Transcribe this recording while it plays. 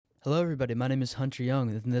Hello, everybody. My name is Hunter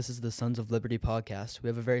Young, and this is the Sons of Liberty podcast. We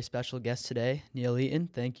have a very special guest today, Neil Eaton.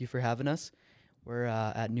 Thank you for having us. We're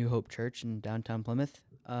at New Hope Church in downtown Plymouth.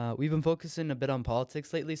 We've been focusing a bit on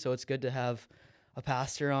politics lately, so it's good to have a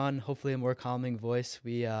pastor on, hopefully a more calming voice.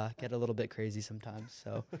 We get a little bit crazy sometimes,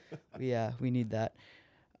 so we need that.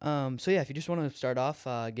 If you just want to start off,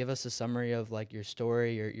 give us a summary of like your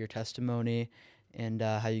story, your testimony, and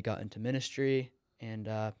how you got into ministry, and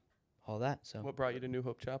all that. So What brought you to New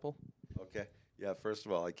Hope Chapel? Okay. Yeah, first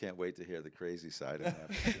of all, I can't wait to hear the crazy side and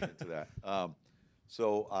have to get into that.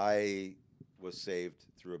 So I was saved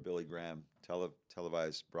through a Billy Graham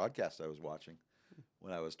televised broadcast I was watching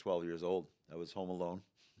when I was 12 years old. I was home alone.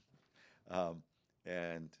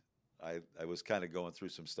 And I was kind of going through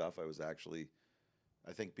some stuff. I was actually,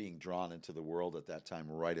 I think, being drawn into the world at that time,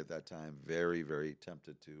 right at that time, very, very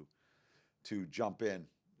tempted to jump in.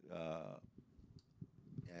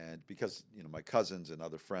 And because, my cousins and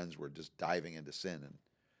other friends were just diving into sin.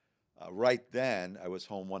 And right then, I was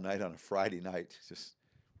home one night on a Friday night,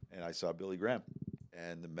 and I saw Billy Graham.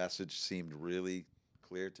 And the message seemed really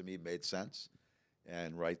clear to me, made sense.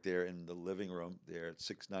 And right there in the living room there at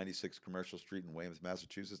 696 Commercial Street in Weymouth,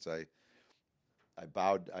 Massachusetts, I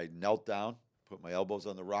knelt down, put my elbows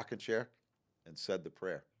on the rocking chair, and said the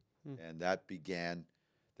prayer. And that began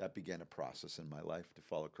a process in my life to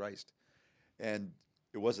follow Christ. And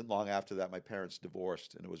it wasn't long after that my parents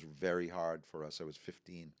divorced, and it was very hard for us. I was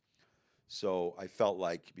 15. So I felt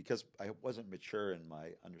like, because I wasn't mature in my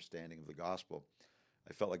understanding of the gospel,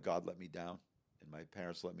 I felt like God let me down, and my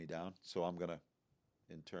parents let me down. So I'm going to,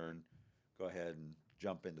 in turn, go ahead and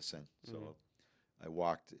jump into sin. So I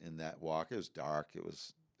walked in that walk. It was dark. It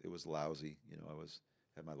was lousy.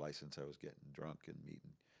 Had my license. I was getting drunk and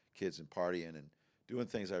meeting kids and partying and doing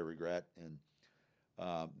things I regret. And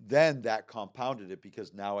then that compounded it,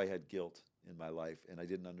 because now I had guilt in my life, and I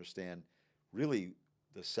didn't understand really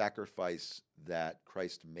the sacrifice that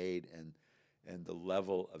Christ made and the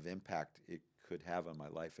level of impact it could have on my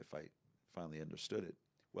life if I finally understood it.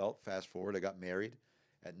 Well, fast forward, I got married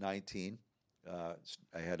at 19.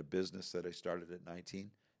 I had a business that I started at 19,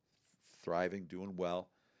 thriving, doing well.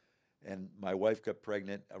 And my wife got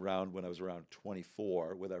pregnant when I was around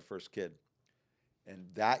 24 with our first kid. And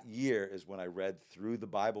that year is when I read through the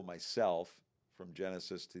Bible myself from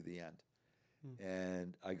Genesis to the end.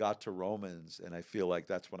 And I got to Romans, and I feel like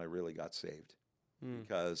that's when I really got saved.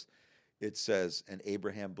 Because it says, and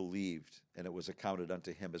Abraham believed, and it was accounted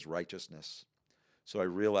unto him as righteousness. So I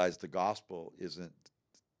realized the gospel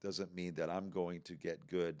doesn't mean that I'm going to get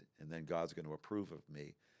good and then God's going to approve of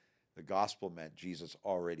me. The gospel meant Jesus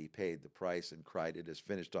already paid the price and cried, "It is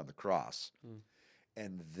finished," on the cross.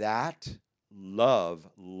 And that love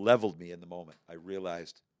leveled me in the moment. I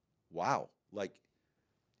realized, wow, like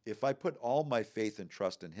if I put all my faith and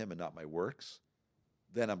trust in him and not my works,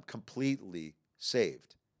 then I'm completely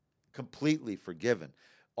saved, completely forgiven.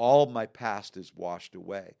 All my past is washed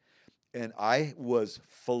away. And I was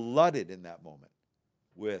flooded in that moment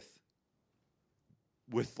with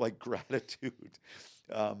like gratitude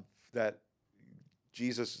that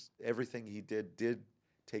Jesus, everything he did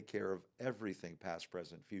take care of everything, past,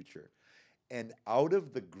 present, future. And out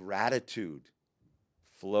of the gratitude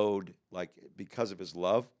flowed, like, because of his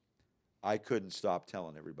love, I couldn't stop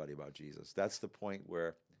telling everybody about Jesus. That's the point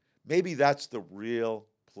where maybe that's the real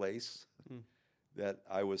place that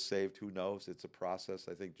I was saved. Who knows? It's a process.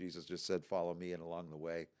 I think Jesus just said, "Follow me," and along the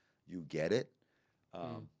way, you get it.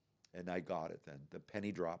 And I got it then. The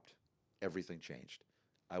penny dropped. Everything changed.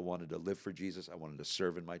 I wanted to live for Jesus. I wanted to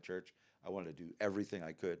serve in my church. I wanted to do everything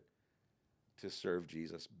I could to serve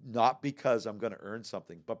Jesus, not because I'm going to earn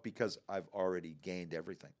something, but because I've already gained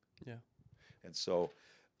everything. Yeah. And so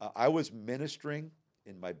I was ministering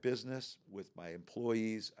in my business with my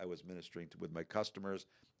employees. I was ministering with my customers.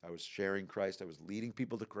 I was sharing Christ. I was leading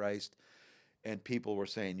people to Christ. And people were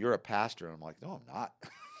saying, "You're a pastor." And I'm like, "No, I'm not."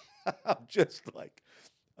 I'm just like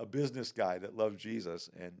a business guy that loves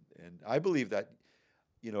Jesus. And I believe that,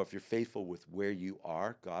 if you're faithful with where you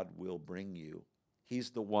are, God will bring you.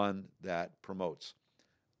 He's the one that promotes.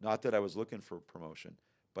 Not that I was looking for promotion,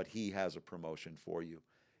 but he has a promotion for you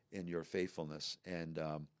in your faithfulness. And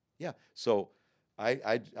so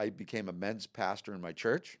I became a men's pastor in my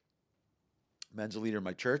church, men's leader in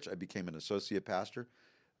my church. I became an associate pastor.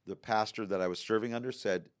 The pastor that I was serving under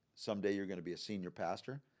said, "Someday you're going to be a senior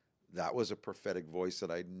pastor." That was a prophetic voice that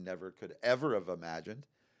I never could ever have imagined,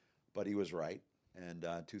 but he was right. And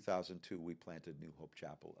in 2002, we planted New Hope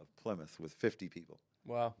Chapel of Plymouth with 50 people.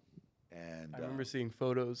 Wow. And I remember seeing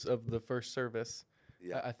photos of the first service,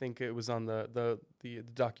 Yeah. I think it was on the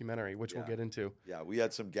documentary, which we'll Yeah. get into. Yeah, we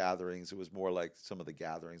had some gatherings. It was more like some of the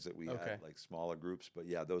gatherings that we Okay. had, like smaller groups. But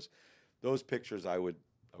yeah, those pictures I would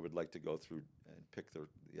like to go through and pick the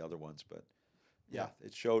other ones. But yeah,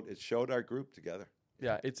 it showed our group together.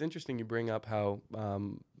 Yeah, it's interesting you bring up how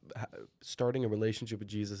starting a relationship with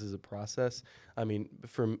Jesus is a process. I mean,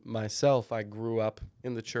 for myself, I grew up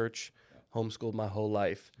in the church, homeschooled my whole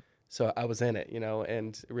life. So I was in it,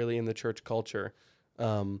 and really in the church culture.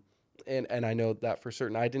 And I know that for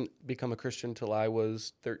certain. I didn't become a Christian till I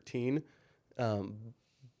was 13.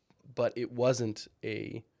 But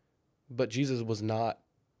Jesus was not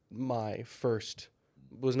my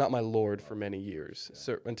Lord for many years,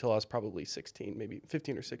 so, until I was probably 16, maybe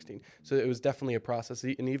 15 or 16. So it was definitely a process.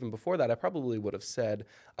 And even before that, I probably would have said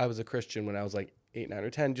I was a Christian when I was like 8, 9, or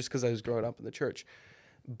 10, just because I was growing up in the church.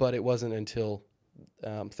 But it wasn't until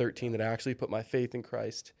 13 that I actually put my faith in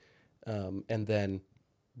Christ, and then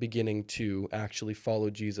beginning to actually follow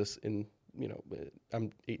Jesus in,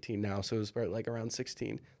 I'm 18 now, so it was probably like around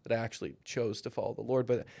 16 that I actually chose to follow the Lord.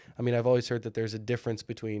 But I mean, I've always heard that there's a difference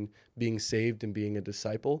between being saved and being a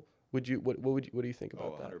disciple. What do you think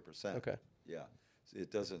about that? 100%. Okay. Yeah.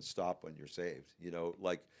 It doesn't stop when you're saved.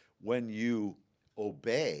 Like when you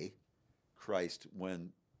obey Christ,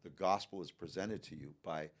 when the gospel is presented to you,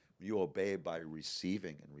 when you obey by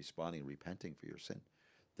receiving and responding, repenting for your sin,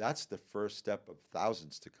 that's the first step of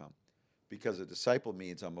thousands to come. Because a disciple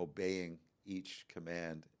means I'm obeying each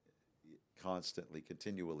command constantly,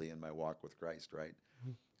 continually in my walk with Christ, right?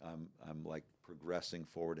 Mm-hmm. I'm like progressing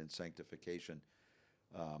forward in sanctification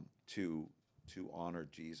to honor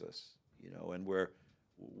Jesus, and we're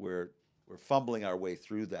fumbling our way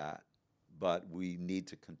through that, but we need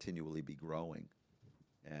to continually be growing,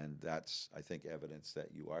 and that's, I think, evidence that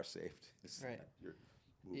you are saved. Right. That you're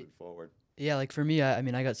moving forward. Yeah, like for me, I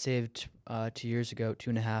mean, I got saved 2 years ago,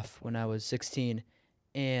 2.5, when I was 16,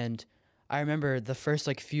 and I remember the first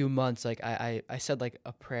like few months, like I said like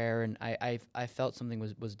a prayer, and I felt something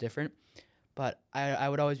was different, but I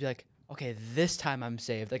would always be like, okay, this time I'm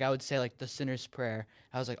saved. Like I would say like the sinner's prayer.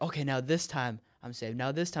 I was like, okay, now this time I'm saved.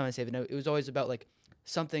 Now this time I'm saved. And it was always about like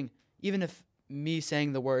something, even if me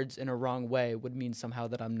saying the words in a wrong way would mean somehow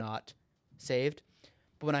that I'm not saved.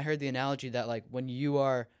 But when I heard the analogy that like when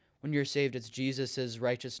you're saved, it's Jesus's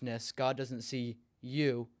righteousness. God doesn't see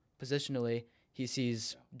you positionally; He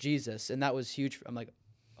sees Jesus, and that was huge. I'm like,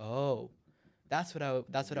 oh, that's what I was.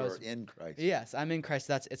 You're in Christ. Yes, I'm in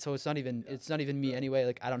Christ. So it's not even me anyway.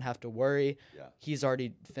 Like I don't have to worry. Yeah. He's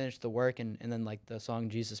already finished the work, and then like the song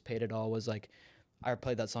 "Jesus Paid It All" was like, I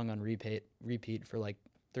played that song on repeat for like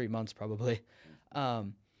 3 months probably.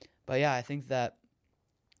 But yeah, I think that.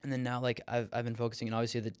 And then now, like I've been focusing, and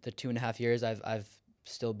obviously the 2.5 years, I've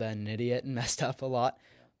still been an idiot and messed up a lot,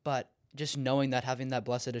 but just knowing that, having that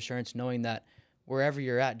blessed assurance, knowing that wherever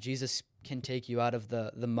you're at, Jesus can take you out of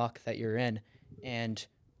the muck that you're in, and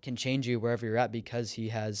can change you wherever you're at because He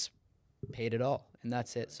has paid it all, and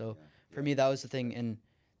that's it. So for me, that was the thing, and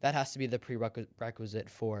that has to be the prerequisite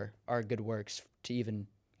for our good works to even,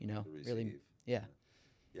 really, yeah.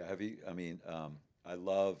 Yeah. I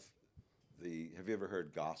love. Have you ever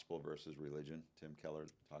heard gospel versus religion? Tim Keller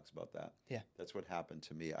talks about that. Yeah. That's what happened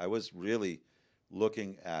to me. I was really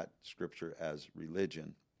looking at Scripture as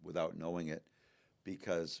religion without knowing it,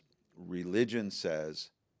 because religion says,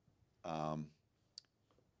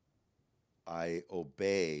 I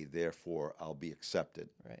obey, therefore I'll be accepted.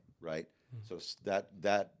 Right? Mm-hmm. So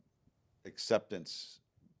that acceptance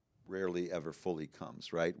rarely ever fully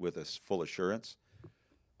comes, right, with a full assurance.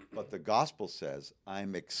 But the gospel says,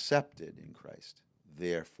 I'm accepted in Christ,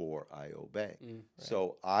 therefore I obey. Right.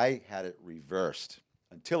 So I had it reversed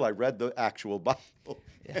until I read the actual Bible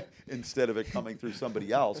instead of it coming through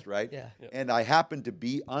somebody else, right? Yeah. And I happened to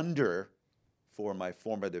be for my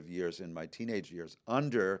formative years, in my teenage years,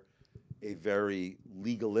 under a very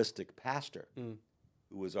legalistic pastor who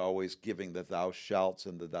was always giving the thou shalts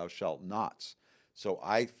and the thou shalt nots. So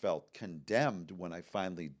I felt condemned when I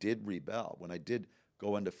finally did rebel. When I did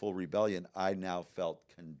go into full rebellion, I now felt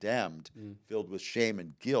condemned, filled with shame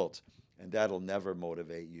and guilt, and that'll never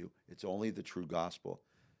motivate you. It's only the true gospel,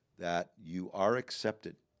 that you are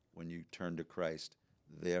accepted when you turn to Christ.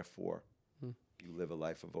 Therefore, you live a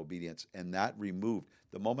life of obedience. And that removed,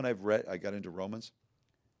 the moment I got into Romans,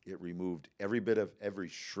 it removed every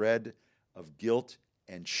shred of guilt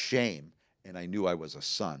and shame, and I knew I was a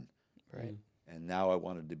son. Right. And now I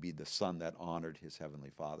wanted to be the son that honored his heavenly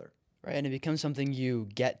Father. Right, and it becomes something you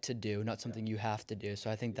get to do, not something you have to do. So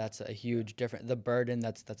I think that's a huge difference. The burden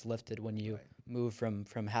that's lifted when you Right. move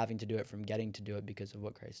from having to do it, from getting to do it because of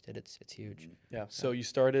what Christ did. It's huge. Yeah. So you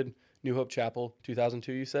started New Hope Chapel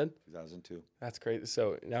 2002, you said? 2002. That's great.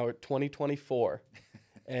 So now we're 2024,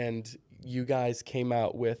 and you guys came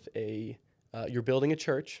out with you're building a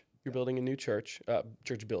church. You're building a new church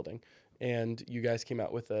building, and you guys came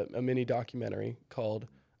out with a mini documentary called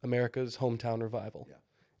America's Hometown Revival. Yeah.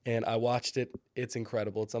 And I watched it. It's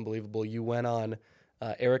incredible. It's unbelievable. You went on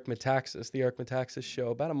the Eric Metaxas show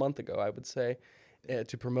about a month ago, I would say,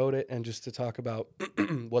 to promote it and just to talk about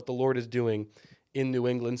what the Lord is doing in New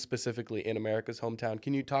England, specifically in America's hometown.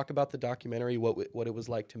 Can you talk about the documentary, what it was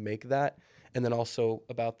like to make that, and then also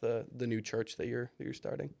about the new church that you're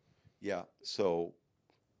starting? Yeah. So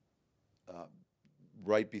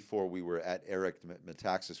right before we were at Eric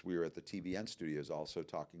Metaxas, we were at the TBN studios also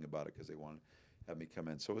talking about it because they wanted to have me come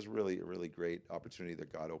in. So it was really a really great opportunity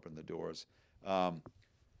that God opened the doors.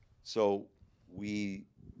 So we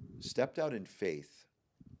stepped out in faith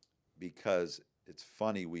because it's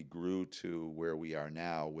funny, we grew to where we are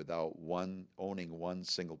now without owning one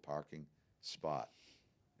single parking spot.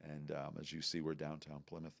 And as you see, we're downtown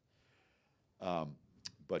Plymouth.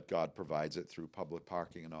 But God provides it through public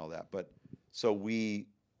parking and all that. But so we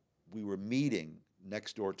were meeting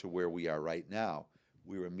next door to where we are right now.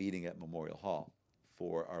 We were meeting at Memorial Hall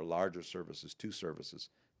for our larger services, 2 services.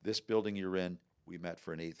 This building you're in, we met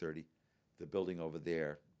for an 8:30. The building over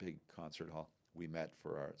there, big concert hall, we met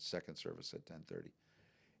for our second service at 10:30.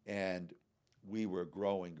 And we were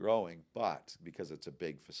growing, but because it's a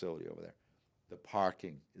big facility over there, the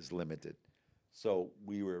parking is limited. So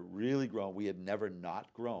we were really growing. We had never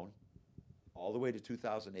not grown all the way to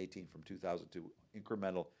 2018 from 2002,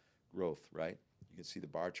 incremental growth, right? You can see the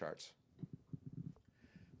bar charts.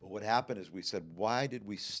 But what happened is we said, why did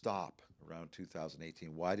we stop around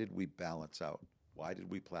 2018? Why did we balance out? Why did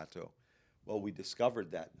we plateau? Well, we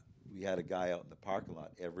discovered that we had a guy out in the parking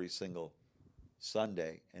lot every single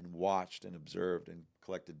Sunday and watched and observed and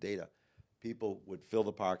collected data. People would fill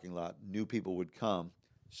the parking lot, new people would come,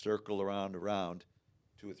 circle around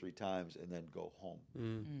 2 or 3 times, and then go home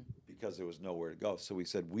because there was nowhere to go. So we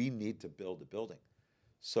said, we need to build a building.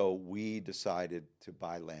 So we decided to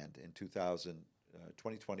buy land. In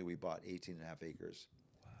 2020, we bought 18 and a half acres.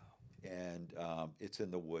 Wow. And it's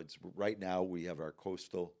in the woods. Right now, we have our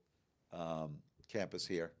coastal campus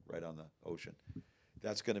here, right on the ocean.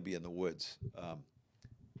 That's going to be in the woods.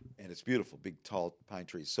 And it's beautiful, big, tall pine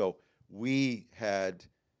trees. So we had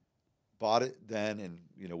bought it then, and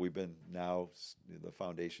we've been now, the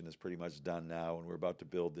foundation is pretty much done now, and we're about to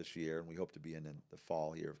build this year, and we hope to be in the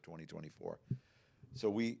fall here of 2024. So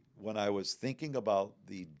when I was thinking about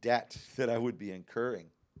the debt that I would be incurring,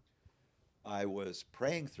 I was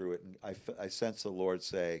praying through it, and I sensed the Lord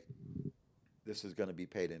say, this is going to be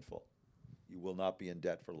paid in full. You will not be in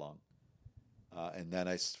debt for long. And then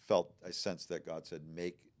I sensed that God said,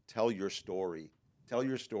 tell your story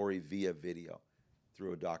via video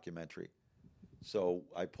through a documentary. So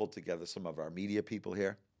I pulled together some of our media people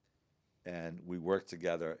here, and we worked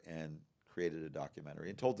together and created a documentary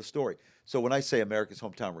and told the story. So when I say America's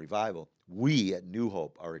Hometown Revival, we at New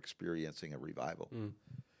Hope are experiencing a revival.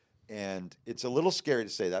 And it's a little scary to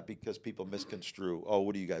say that because people misconstrue, oh,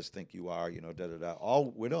 what do you guys think you are,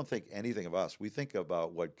 we don't think anything of us. We think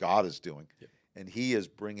about what God is doing. Yep. And he is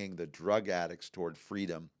bringing the drug addicts toward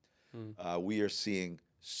freedom. We are seeing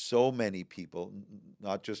so many people,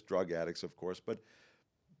 not just drug addicts, of course, but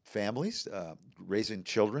families, raising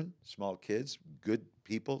children, small kids, good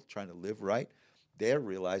people trying to live right. They're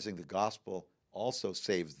realizing the gospel also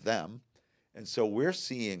saves them. And so we're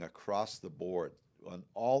seeing across the board on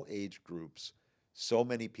all age groups, so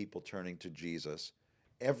many people turning to Jesus.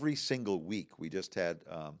 Every single week, we just had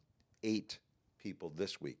 8 people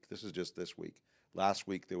this week. This is just this week. Last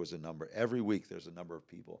week, there was a number. Every week, there's a number of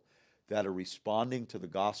people that are responding to the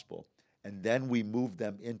gospel, and then we move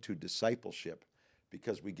them into discipleship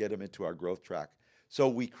because we get them into our growth track. So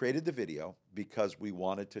we created the video because we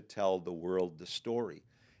wanted to tell the world the story.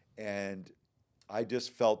 And I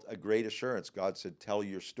just felt a great assurance. God said, tell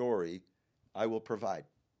your story, I will provide.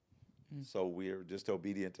 So we're just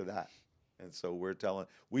obedient to that. And so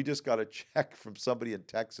we just got a check from somebody in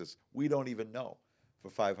Texas we don't even know for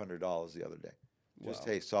 $500 the other day. Just,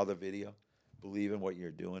 hey, saw the video, believe in what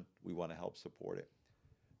you're doing. We want to help support it.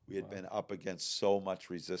 We had been up against so much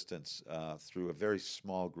resistance through a very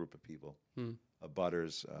small group of people.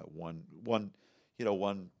 Butters, one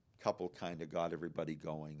couple kind of got everybody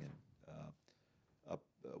going and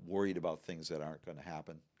worried about things that aren't going to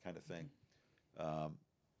happen kind of thing.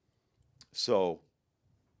 So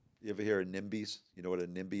You ever hear of NIMBYs? You know what a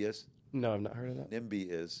NIMBY is? No, I've not heard of that.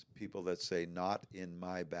 NIMBY is people that say, not in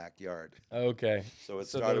my backyard. Okay. So it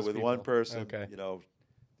So started those with people. one person, Okay.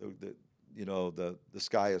 the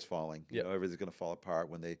sky is falling. Yep. Everything's going to fall apart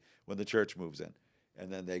when the church moves in.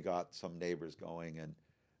 And then they got some neighbors going, and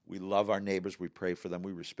we love our neighbors. We pray for them.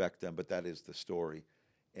 We respect them, but that is the story.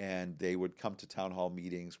 And they would come to town hall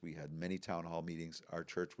meetings. We had many town hall meetings. Our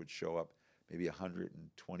church would show up, maybe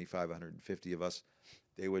 125, 150 of us.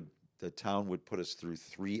 The town would put us through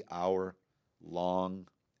 3-hour long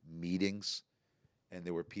meetings, and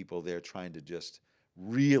there were people there trying to just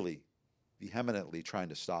really vehemently trying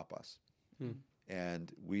to stop us.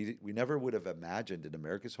 And we never would have imagined in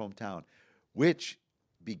America's Hometown, which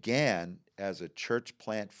began as a church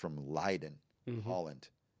plant from Leiden, Holland.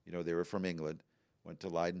 They were from England, went to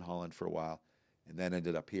Leiden, Holland for a while, and then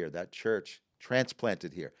ended up here. That church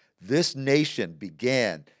transplanted here. This nation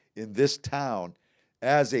began in this town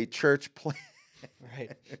as a church plant.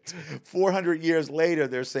 Right. 400 years later,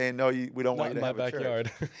 they're saying, no, we don't want you to have a church. Not in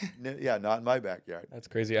my backyard. Yeah, not in my backyard. That's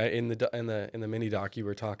crazy. In the mini doc, you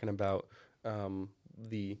were talking about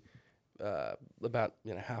about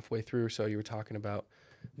halfway through, so you were talking about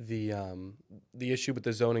the issue with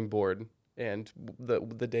the zoning board and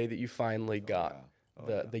the day that you finally got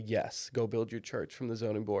the yes, go build your church from the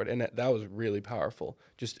zoning board, and that was really powerful.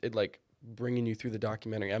 Just bringing you through the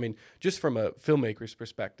documentary. I mean, just from a filmmaker's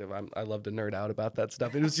perspective, I love to nerd out about that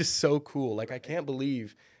stuff. It was just so cool. I can't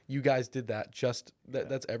believe you guys did that.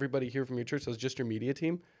 That's everybody here from your church. So it's just your media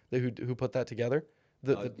team who put that together.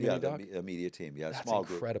 The media team. Yeah, that's small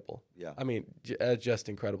group. incredible. Yeah, I mean, just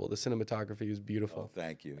incredible. The cinematography was beautiful. Oh,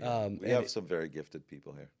 thank you. Yeah. We have some very gifted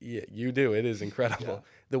people here. Yeah, you do. It is incredible.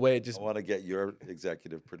 The way it just. I want to get your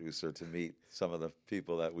executive producer to meet some of the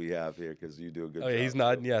people that we have here because you do a good job. Oh yeah, he's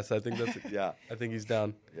nodding. Yes, I think that's. Yeah, I think he's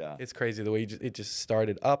down. Yeah, it's crazy the way it just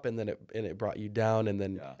started up and then it brought you down and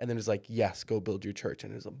then it's like, yes, go build your church,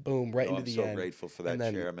 and it was a boom right into the end. I'm so grateful for that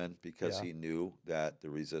chairman because he knew that the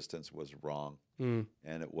resistance was wrong.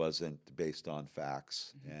 And it wasn't based on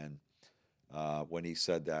facts. And when he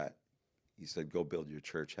said that, he said, go build your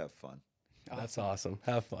church, have fun. That's awesome.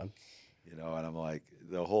 Have fun. And I'm like,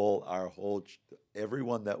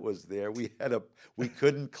 everyone that was there, we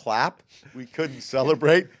couldn't clap, we couldn't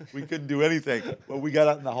celebrate, we couldn't do anything. But we got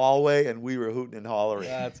out in the hallway and we were hooting and hollering.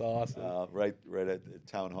 That's awesome. Right at the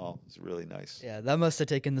town hall. It's really nice. Yeah, that must have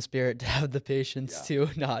taken the spirit to have the patience to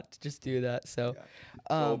not just do that. So,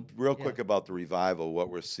 real quick about the revival, what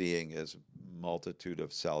we're seeing is multitude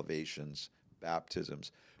of salvations,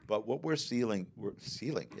 baptisms. But what we're seeing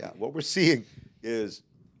is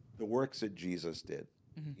the works that Jesus did.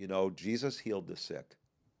 Jesus healed the sick.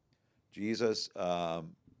 Jesus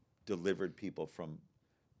delivered people from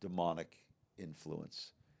demonic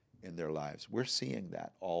influence in their lives. We're seeing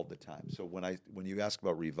that all the time. So when you ask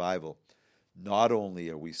about revival, not only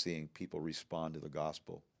are we seeing people respond to the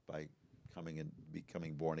gospel by coming and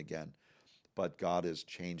becoming born again, but God is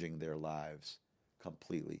changing their lives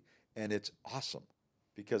completely. And it's awesome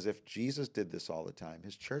because if Jesus did this all the time,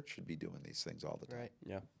 his church should be doing these things all the time. Right.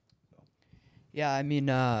 Yeah. Yeah, I mean,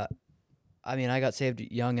 I got saved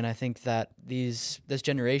young, and I think that this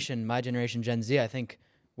generation, my generation, Gen Z, I think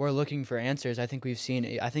we're looking for answers. I think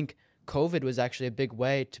COVID was actually a big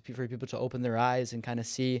way for people to open their eyes and kind of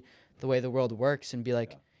see the way the world works and be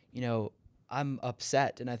like, I'm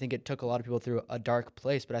upset. And I think it took a lot of people through a dark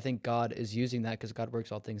place, but I think God is using that because God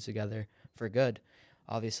works all things together for good,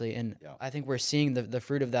 obviously. And I think we're seeing the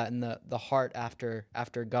fruit of that in the heart after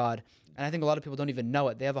God. And I think a lot of people don't even know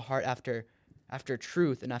it. They have a heart after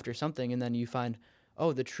truth and after something, and then you find,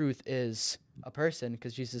 the truth is a person,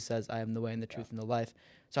 because Jesus says, I am the way and the truth and the life.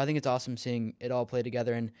 So I think it's awesome seeing it all play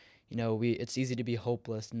together, and it's easy to be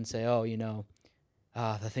hopeless and say,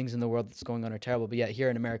 the things in the world that's going on are terrible, but yet here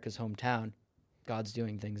in America's hometown, God's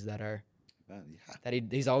doing things that are that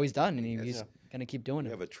he's always done, and he's going to keep doing it.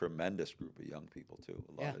 We have a tremendous group of young people too,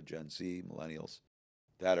 a lot of Gen Z, millennials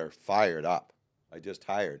that are fired up. I just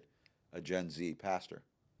hired a Gen Z pastor.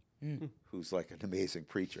 Who's like an amazing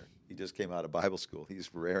preacher. He just came out of Bible school.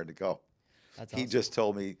 He's raring to go. That's awesome. He just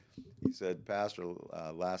told me, he said, Pastor,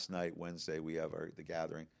 last night, Wednesday, we have the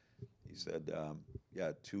gathering. He said,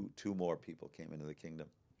 two more people came into the kingdom.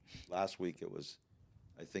 Last week it was,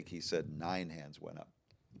 I think he said 9 hands went up.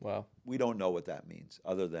 Wow. We don't know what that means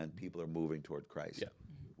other than people are moving toward Christ. Yeah.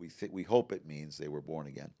 We hope it means they were born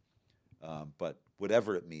again. But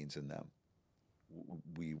whatever it means in them,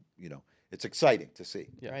 it's exciting to see.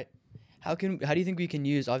 Yeah. Right. How do you think we can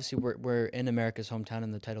use, obviously we're in America's hometown,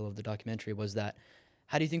 and the title of the documentary was that.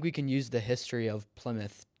 How do you think we can use the history of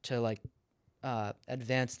Plymouth to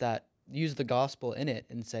advance that use the gospel in it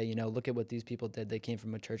and say, look at what these people did. They came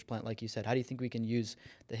from a church plant, like you said. How do you think we can use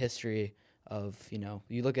the history of,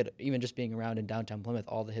 you look at even just being around in downtown Plymouth,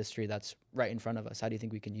 all the history that's right in front of us. How do you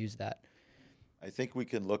think we can use that? I think we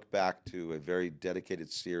can look back to a very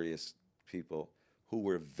dedicated, serious people who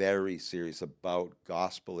were very serious about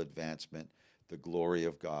gospel advancement, the glory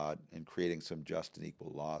of God, and creating some just and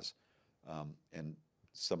equal laws. And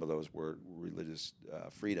some of those were religious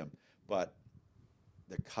freedom. But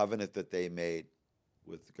the covenant that they made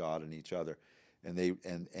with God and each other, and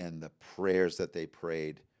the prayers that they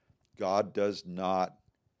prayed, God does not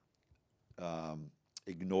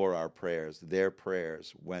ignore our prayers. Their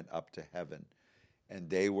prayers went up to heaven, and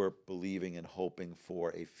they were believing and hoping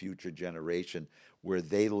for a future generation where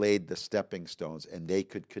they laid the stepping stones and they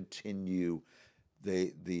could continue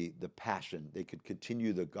the passion. They could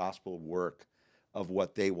continue the gospel work of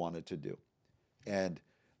what they wanted to do. And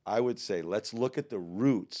I would say, let's look at the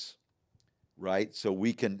roots, right? So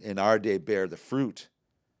we can, in our day, bear the fruit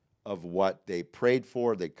of what they prayed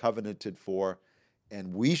for, they covenanted for,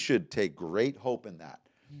 and we should take great hope in that.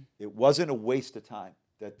 It wasn't a waste of time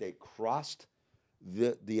that they crossed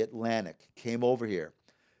the Atlantic, came over here.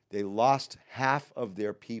 They lost half of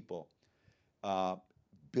their people,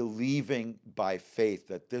 believing by faith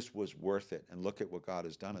that this was worth it. And look at what God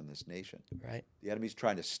has done in this nation. Right. The enemy's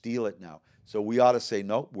trying to steal it now. So we ought to say,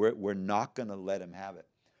 no, we're not going to let him have it.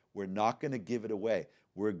 We're not going to give it away.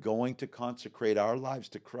 We're going to consecrate our lives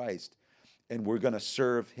to Christ, and we're going to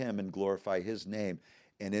serve him and glorify his name.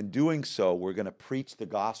 And in doing so, we're going to preach the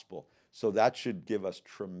gospel. So that should give us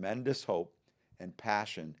tremendous hope and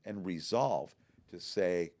passion and resolve to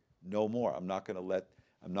say, no more. I'm not going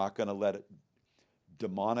to let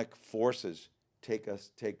demonic forces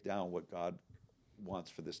take down what God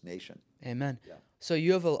wants for this nation. Amen. Yeah. So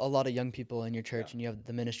you have a lot of young people in your church, and you have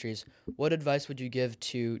the ministries. What advice would you give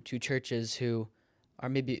to churches who are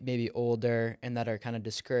maybe older and that are kind of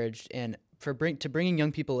discouraged, and bringing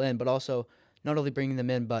young people in, but also not only bringing them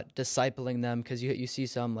in, but discipling them? Because you see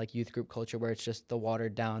some like youth group culture where it's just the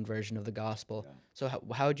watered down version of the gospel. Yeah. So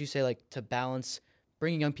how would you say, like, to balance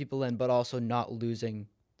bringing young people in, but also not losing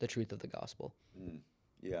the truth of the gospel?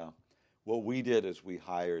 Yeah. What we did is we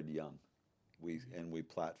hired young. We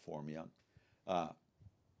platform young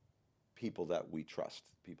people that we trust,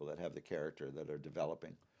 people that have the character, that are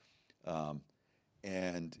developing.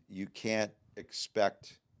 And you can't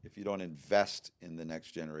expect, if you don't invest in the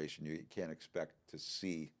next generation, you can't expect to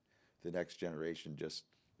see the next generation just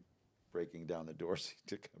breaking down the doors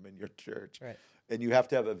to come in your church. Right. And you have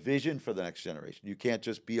to have a vision for the next generation. You can't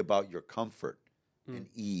just be about your comfort and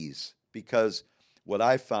ease, because what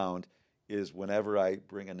I found is whenever I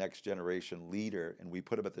bring a next generation leader and we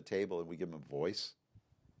put them at the table and we give them a voice,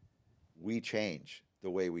 we change the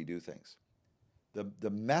way we do things. The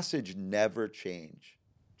message never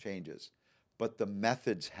changes, but the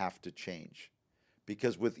methods have to change,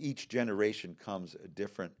 because with each generation comes a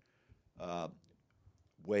different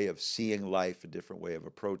way of seeing life, a different way of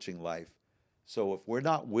approaching life. So if we're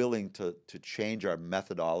not willing to change our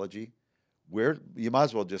methodology, you might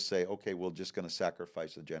as well just say, okay, we're just going to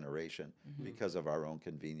sacrifice a generation because of our own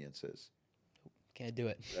conveniences. Can't do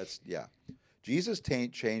it. Jesus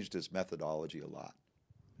changed his methodology a lot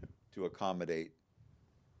to accommodate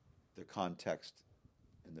the context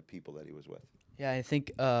and the people that he was with. Yeah, I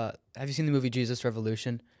think, have you seen the movie Jesus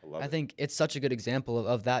Revolution? I think it's such a good example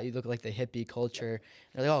of that. You look like the hippie culture.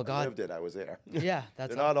 You're like, oh, God. I lived it. I was there. Yeah. They're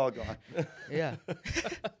not all gone. Yeah.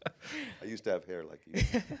 I used to have hair like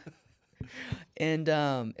you. And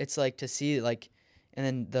it's like to see, like,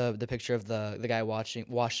 and then the picture of the guy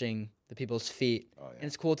washing the people's feet. Oh, yeah. And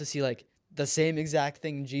it's cool to see, like, the same exact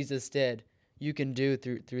thing Jesus did, you can do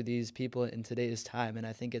through these people in today's time. And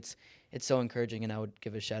I think it's so encouraging, and I would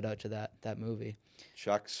give a shout out to that movie.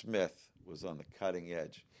 Chuck Smith was on the cutting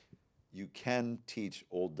edge. You can teach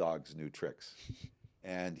old dogs new tricks.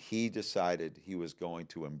 And he decided he was going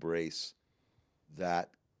to embrace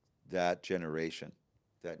that generation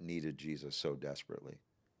that needed Jesus so desperately,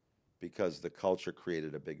 because the culture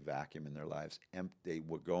created a big vacuum in their lives. They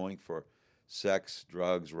were going for sex,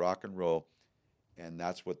 drugs, rock and roll, and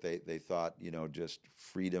that's what they thought, just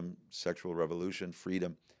freedom, sexual revolution,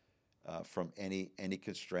 freedom from any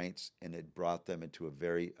constraints, and it brought them into a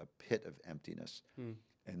pit of emptiness.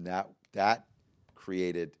 And that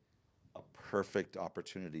created a perfect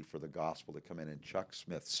opportunity for the gospel to come in, and Chuck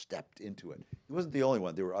Smith stepped into it. He wasn't the only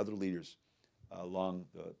one. There were other leaders along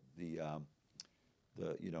the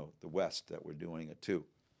West that were doing it too,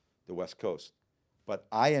 the West Coast. But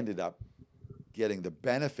I ended up getting the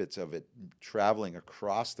benefits of it traveling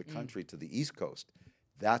across the country to the East Coast.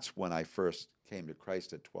 that's when I first came to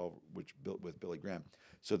Christ at 12, which built with Billy Graham.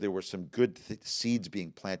 So there were some good seeds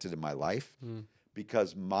being planted in my life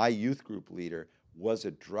because my youth group leader was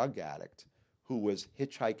a drug addict who was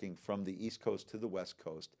hitchhiking from the East Coast to the West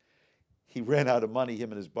Coast. He ran out of money,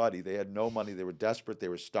 him and his buddy. They had no money. They were desperate. They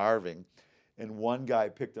were starving. And one guy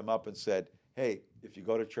picked him up and said, hey, if you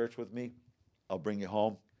go to church with me, I'll bring you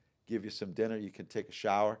home, give you some dinner, you can take a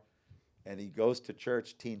shower. And he goes to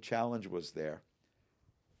church. Teen Challenge was there.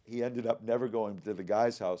 He ended up never going to the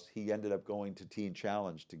guy's house. He ended up going to Teen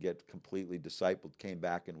Challenge to get completely discipled, came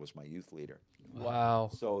back and was my youth leader. Wow.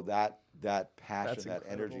 So that passion, That's that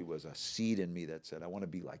incredible. energy was a seed in me that said, I want to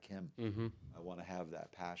be like him. Mm-hmm. I want to have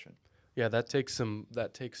that passion. Yeah, that takes some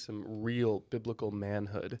real biblical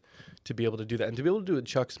manhood to be able to do that, and to be able to do what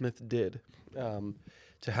Chuck Smith did,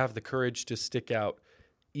 to have the courage to stick out,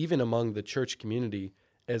 even among the church community,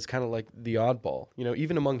 as kind of like the oddball. You know,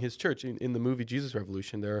 even among his church in the movie Jesus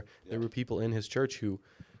Revolution, there were people in his church who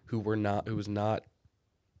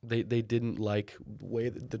didn't like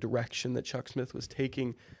the direction that Chuck Smith was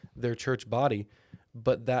taking their church body,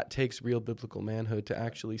 but that takes real biblical manhood to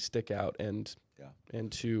actually stick out and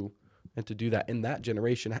to do that in that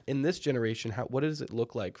generation. In this generation, what does it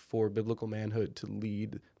look like for biblical manhood to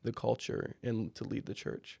lead the culture and to lead the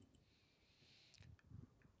church?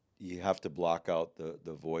 You have to block out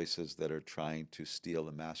the voices that are trying to steal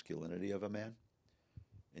the masculinity of a man.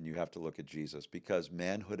 And you have to look at Jesus, because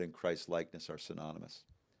manhood and Christ-likeness are synonymous.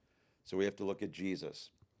 So we have to look at Jesus,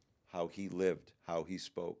 how he lived, how he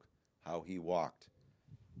spoke, how he walked,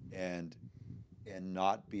 and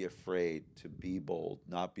not be afraid to be bold,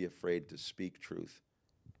 not be afraid to speak truth.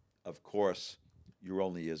 Of course, you're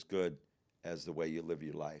only as good as the way you live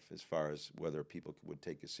your life, as far as whether people would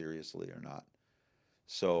take you seriously or not.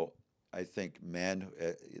 So I think and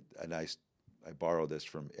I borrow this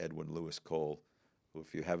from Edwin Lewis Cole, who,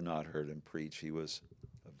 if you have not heard him preach, he was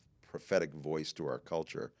a prophetic voice to our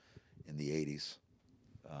culture in the 80s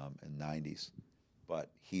and 90s. But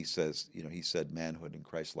he said manhood and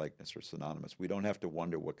Christ-likeness are synonymous. We don't have to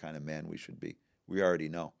wonder what kind of man we should be. We already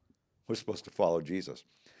know. We're supposed to follow Jesus.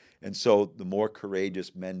 And so the more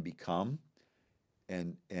courageous men become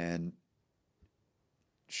and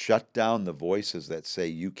shut down the voices that say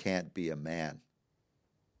you can't be a man.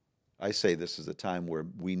 I say this is a time where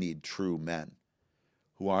we need true men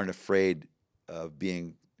who aren't afraid of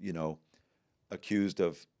being, accused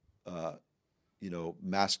of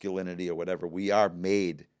masculinity or whatever. We are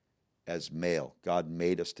made as male. God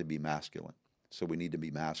made us to be masculine. So we need to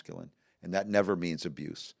be masculine. And that never means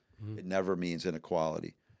abuse. Mm-hmm. It never means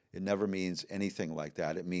inequality. It never means anything like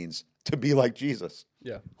that. It means to be like Jesus,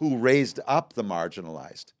 who raised up the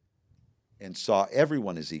marginalized and saw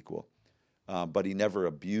everyone as equal. But he never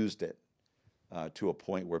abused it to a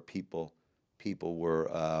point where people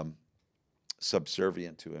were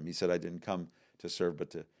subservient to him. He said, I didn't come to serve,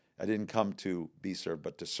 I didn't come to be served,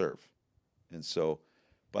 but to serve. And so,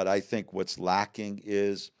 but I think what's lacking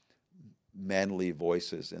is manly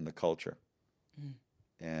voices in the culture.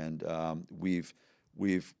 And we've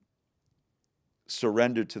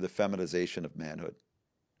surrendered to the feminization of manhood,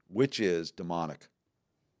 which is demonic.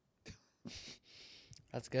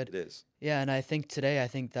 That's good. It is. Yeah, and I think today,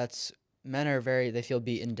 that's men are they feel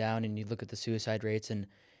beaten down, and you look at the suicide rates, and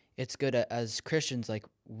it's good as Christians, like,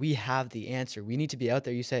 we have the answer. We need to be out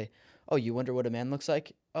there. You say, oh, you wonder what a man looks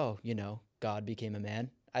like? Oh, God became a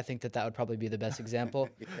man. I think that would probably be the best example.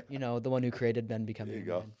 Yeah. The one who created men becoming a man.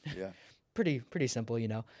 There you go. Yeah. Pretty simple,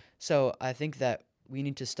 So I think that we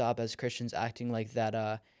need to stop as Christians acting like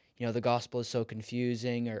that, the gospel is so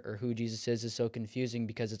confusing, or who Jesus is so confusing,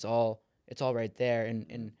 because it's all right there.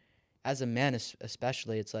 And as a man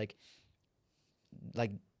especially, it's like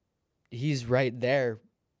he's right there.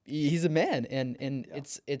 He's a man, and yeah.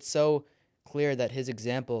 It's so clear that his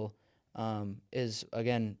example is,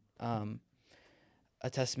 again, a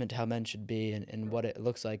testament to how men should be and what it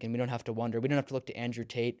looks like. And we don't have to wonder. We don't have to look to Andrew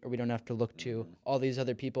Tate, or we don't have to look to all these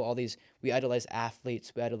other people, we idolize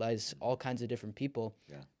athletes, we idolize all kinds of different people.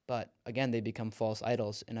 Yeah. But again, they become false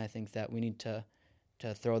idols. And I think that we need to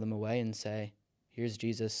throw them away and say, here's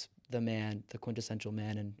Jesus, the man, the quintessential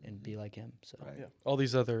man, and be like him. So yeah. All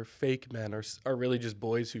these other fake men are really just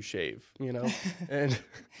boys who shave, and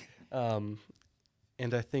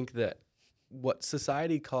I think that what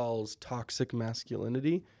society calls toxic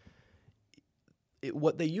masculinity,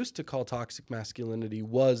 what they used to call toxic masculinity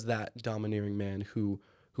was that domineering man who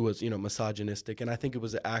was misogynistic, and I think it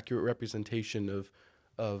was an accurate representation of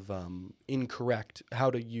incorrect,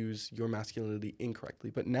 how to use your masculinity incorrectly.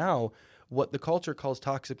 But now what the culture calls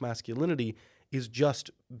toxic masculinity is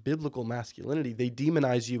just biblical masculinity. They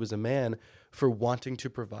demonize you as a man for wanting to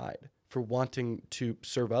provide, for wanting to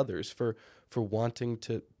serve others, for wanting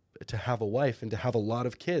to have a wife and to have a lot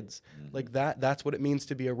of kids. Like that's what it means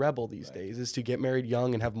to be a rebel these days, is to get married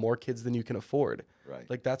young and have more kids than you can afford. Right.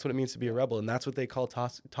 Like that's what it means to be a rebel, and that's what they call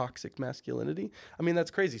toxic masculinity. I mean,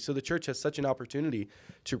 that's crazy. So the church has such an opportunity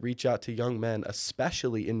to reach out to young men,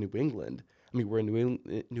 especially in New England. I mean, we're a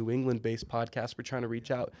New England-based podcast. We're trying to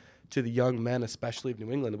reach out to the young men, especially of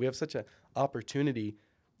New England. We have such an opportunity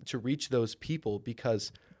to reach those people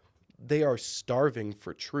because they are starving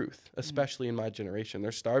for truth, especially in my generation.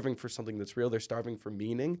 They're starving for something that's real. They're starving for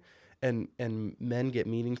meaning, and men get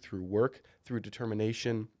meaning through work, through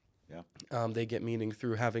determination. Yeah. They get meaning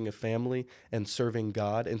through having a family and serving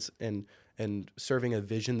God and serving a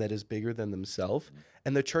vision that is bigger than themselves.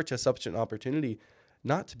 And the church has such an opportunity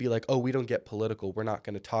not to be like, oh, we don't get political. We're not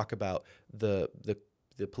going to talk about the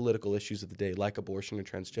political issues of the day, like abortion and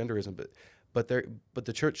transgenderism. But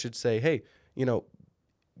the church should say, hey,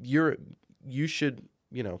 you should,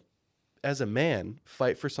 as a man,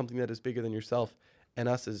 fight for something that is bigger than yourself. And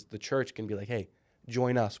us as the church can be like, hey,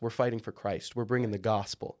 join us. We're fighting for Christ. We're bringing the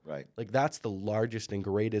gospel. Right. Like that's the largest and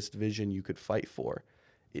greatest vision you could fight for.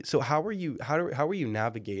 So how are you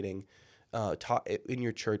navigating in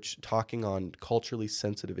your church talking on culturally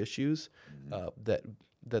sensitive issues that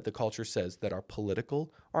the culture says that are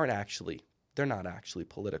political they're not actually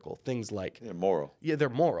political. Things like They're moral. Yeah, they're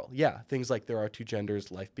moral. Yeah, things like there are two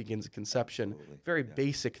genders, life begins at conception. Absolutely. Very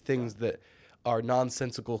basic things that our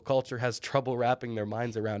nonsensical culture has trouble wrapping their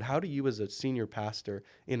minds around. How do you, as a senior pastor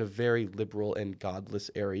in a very liberal and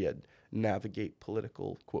godless area, navigate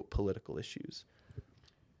quote, political issues?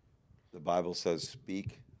 The Bible says,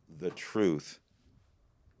 speak the truth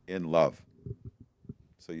in love.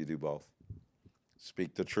 So you do both.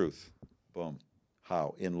 Speak the truth. Boom.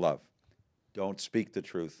 How? In love. Don't speak the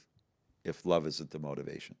truth if love isn't the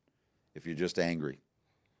motivation. If you're just angry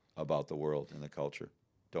about the world and the culture,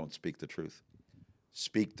 don't speak the truth.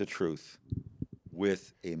 Speak the truth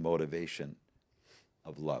with a motivation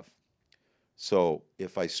of love. So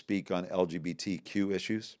if I speak on LGBTQ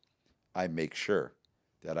issues, I make sure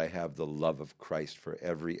that I have the love of Christ for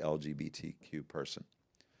every LGBTQ person.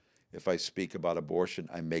 If I speak about abortion,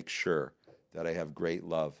 I make sure that I have great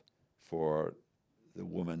love for the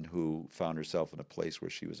woman who found herself in a place where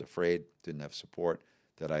she was afraid, didn't have support,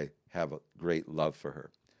 that I have a great love for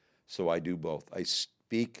her. So I do both. I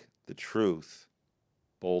speak the truth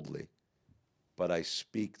boldly, but I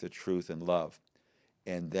speak the truth in love.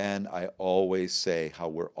 And then I always say how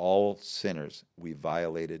we're all sinners. We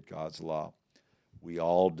violated God's law. We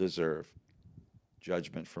all deserve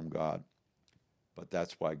judgment from God. But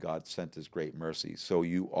that's why God sent his great mercy. So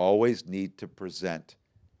you always need to present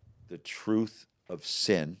the truth of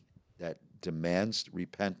sin that demands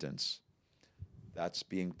repentance. That's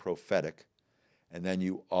being prophetic. And then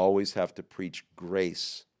you always have to preach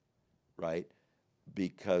grace, right?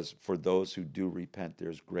 Because for those who do repent,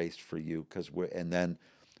 there's grace for you. And then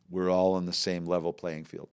we're all on the same level playing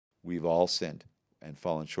field. We've all sinned and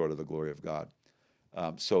fallen short of the glory of God.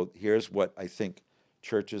 So here's what I think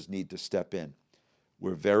churches need to step in.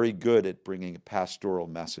 We're very good at bringing a pastoral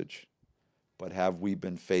message, but have we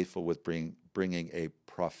been faithful with bringing a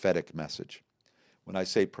prophetic message? When I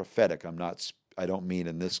say prophetic, I don't mean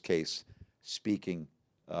in this case speaking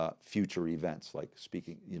future events, like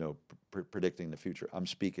speaking, predicting the future. I'm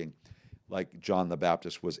speaking like John the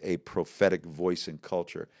Baptist was a prophetic voice in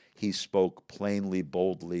culture. He spoke plainly,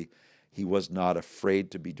 boldly. He was not afraid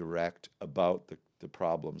to be direct about the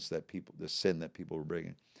problems the sin that people were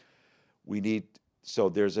bringing. So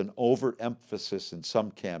there's an overemphasis in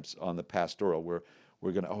some camps on the pastoral where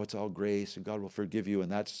we're going to, it's all grace and God will forgive you,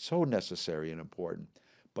 and that's so necessary and important.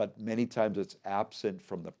 But many times it's absent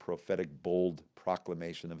from the prophetic, bold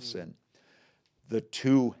proclamation of sin. The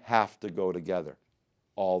two have to go together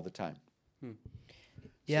all the time.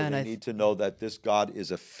 Yeah, so they need to know that this God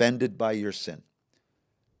is offended by your sin,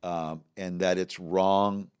 and that it's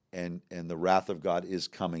wrong, and the wrath of God is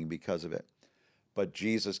coming because of it. But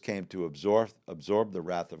Jesus came to absorb the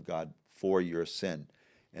wrath of God for your sin.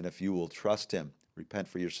 And if you will trust him, repent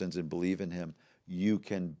for your sins, and believe in him, you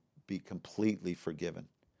can be completely forgiven.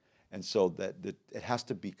 And so that it has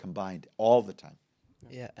to be combined all the time.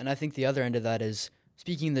 Yeah, and I think the other end of that is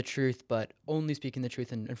speaking the truth, but only speaking the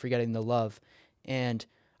truth and forgetting the love. And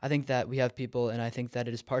I think that we have people, and I think that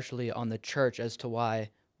it is partially on the church as to why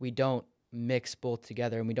we don't mix both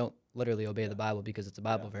together and we don't literally obey the Bible because it's a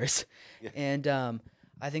Bible verse. Yeah. And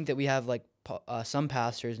I think that we have like some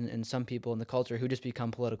pastors and some people in the culture who just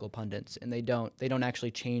become political pundits, and they don't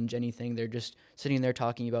actually change anything. They're just sitting there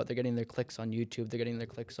talking about, they're getting their clicks on YouTube, they're getting their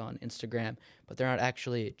clicks on Instagram, but they're not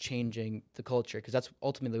actually changing the culture, because that's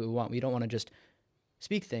ultimately what we want. We don't want to just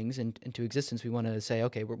speak things into existence. We want to say,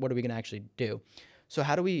 okay, what are we going to actually do? So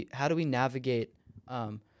how do we navigate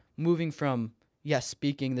moving from, yes,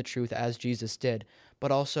 speaking the truth as Jesus did,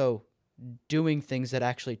 but also doing things that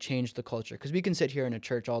actually change the culture? Because we can sit here in a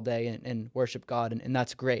church all day and worship God, and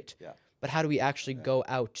that's great. Yeah. But how do we actually go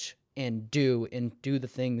out and do the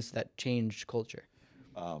things that change culture?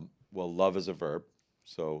 Well, love is a verb,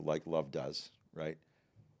 so like love does, right?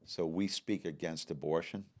 So we speak against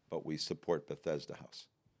abortion, but we support Bethesda House,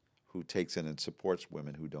 who takes in and supports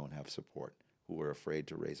women who don't have support, who are afraid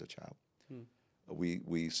to raise a child.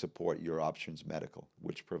 We support Your Options Medical,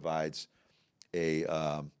 which provides a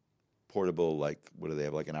portable, like, what do they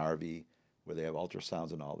have, like an RV, where they have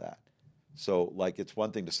ultrasounds and all that. So, like, it's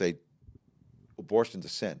one thing to say abortion's a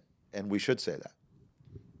sin, and we should say that.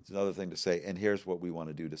 It's another thing to say, and here's what we want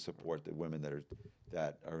to do to support the women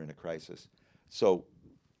that are in a crisis. So,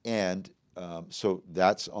 so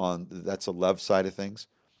that's a love side of things,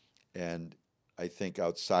 and I think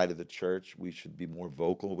outside of the church, we should be more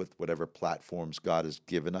vocal with whatever platforms God has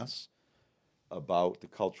given us about the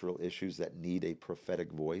cultural issues that need a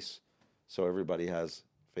prophetic voice. So everybody has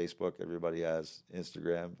Facebook, everybody has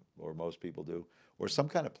Instagram, or most people do, or some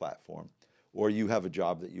kind of platform, or you have a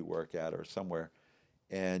job that you work at or somewhere,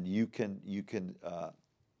 and you can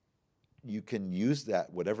use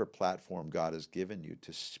that, whatever platform God has given you,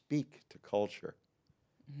 to speak to culture.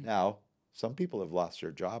 Mm-hmm. Now, some people have lost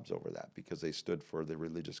their jobs over that because they stood for their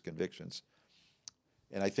religious convictions.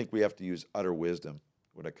 And I think we have to use utter wisdom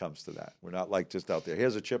when it comes to that. We're not like just out there,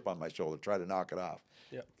 here's a chip on my shoulder, try to knock it off.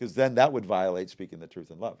 Because then that would violate speaking the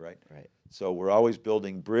truth in love, right? Right. So we're always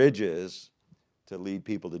building bridges to lead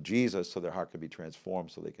people to Jesus so their heart can be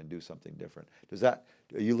transformed so they can do something different. Are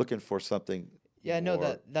you looking for something? Yeah,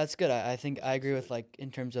 no, that's good. I think I agree with, like,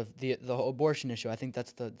 in terms of the whole abortion issue. I think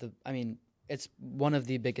that's it's one of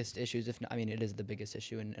the biggest issues, it is the biggest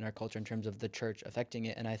issue in our culture in terms of the church affecting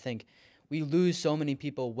it. And I think we lose so many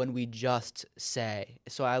people when we just say.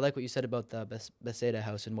 So I like what you said about the Bethesda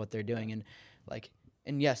House and what they're doing.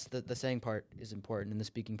 And yes, the saying part is important and the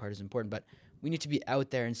speaking part is important, but we need to be out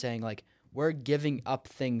there and saying, like, we're giving up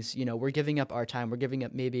things, we're giving up our time. We're giving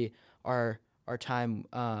up maybe our time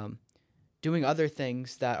doing other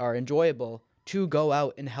things that are enjoyable to go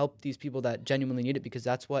out and help these people that genuinely need it, because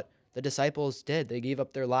that's what the disciples did. They gave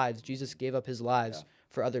up their lives. Jesus gave up his lives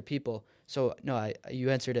for other people. So, no, you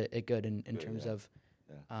answered it good in terms of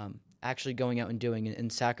actually going out and doing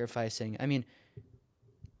and sacrificing.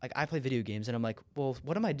 Like, I play video games, and I'm like, well,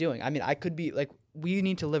 what am I doing? I could be, like, we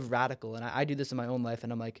need to live radical, and I do this in my own life,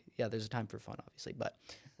 and I'm like, yeah, there's a time for fun, obviously, but,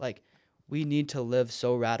 like, we need to live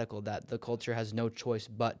so radical that the culture has no choice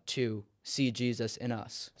but to see Jesus in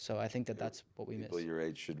us. So I think that's what we miss. People your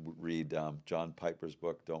age should read John Piper's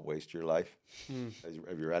book, Don't Waste Your Life.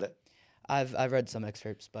 Have you read it? I've read some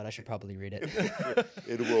excerpts, but I should probably read it.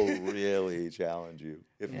 It will really challenge you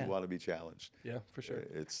if you want to be challenged. Yeah, for sure.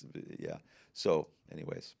 So,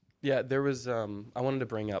 anyways. Yeah, there was. I wanted to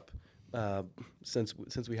bring up, since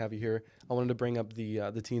we have you here, I wanted to bring up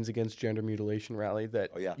the Teens Against Gender Mutilation rally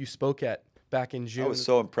that you spoke at back in June. I was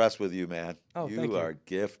so impressed with you, man. Oh, you thank you. are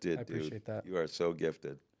gifted, I appreciate that. You are so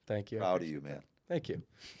gifted. Thank you. Proud of you, man. Thank you.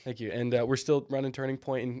 And we're still running Turning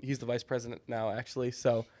Point, and he's the vice president now, actually.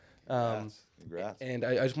 So. Congrats. And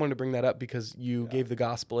I just wanted to bring that up because you gave the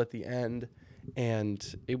gospel at the end, and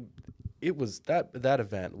it was that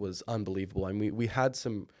event was unbelievable. We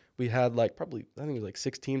had like probably, I think it was like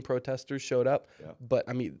 16 protesters showed up, but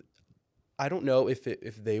I don't know if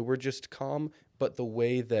they were just calm, but the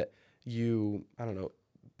way that you, I don't know,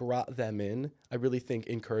 brought them in, I really think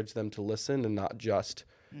encouraged them to listen and not just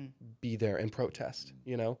be there and protest,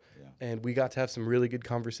 And we got to have some really good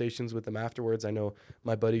conversations with them afterwards. I know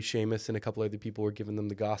my buddy Seamus and a couple other people were giving them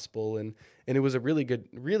the gospel, and it was a really good,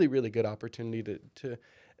 really, really good opportunity to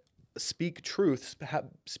speak truth,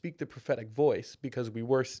 speak the prophetic voice, because we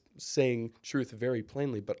were saying truth very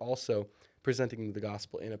plainly, but also presenting the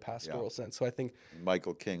gospel in a pastoral sense. So I think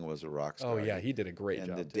Michael King was a rock star. Oh yeah, he did a great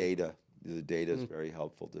job. And the data is very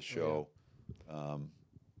helpful to show,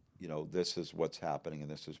 this is what's happening, and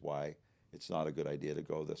this is why it's not a good idea to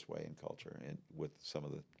go this way in culture, and with some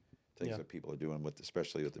of the things that people are doing,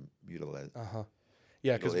 especially with the mutilation.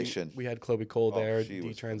 Yeah, because we had Chloe Cole there,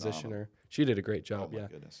 detransitioner. She did a great job. Oh my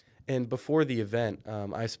goodness. And before the event,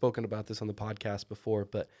 I've spoken about this on the podcast before,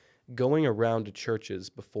 but going around to churches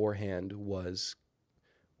beforehand was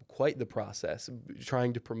quite the process,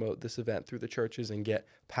 trying to promote this event through the churches and get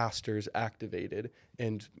pastors activated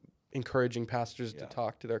and encouraging pastors to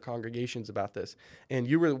talk to their congregations about this. And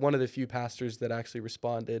you were one of the few pastors that actually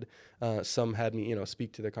responded. Some had me,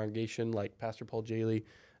 speak to their congregation, like Pastor Paul Jaley.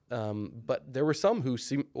 But there were some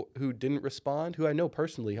who didn't respond, who I know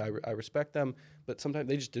personally. I respect them, but sometimes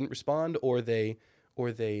they just didn't respond, or they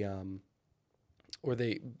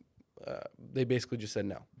basically just said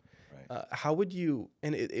no. Right. How would you?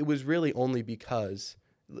 And it was really only because,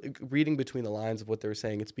 reading between the lines of what they were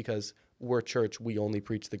saying, it's because we're church, we only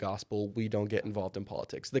preach the gospel, we don't get involved in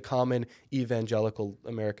politics. The common evangelical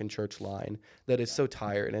American church line that is so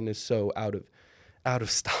tired and is so out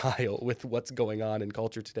of style with what's going on in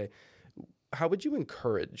culture today. How would you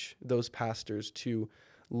encourage those pastors to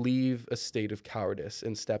leave a state of cowardice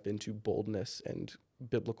and step into boldness and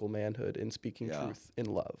biblical manhood in speaking truth in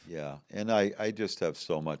love? Yeah, and I just have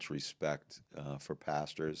so much respect for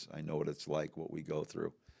pastors. I know what it's like, what we go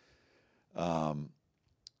through.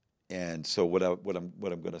 And so what I'm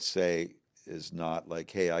going to say is not like,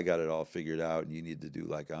 hey, I got it all figured out and you need to do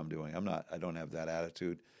like I'm doing. I don't have that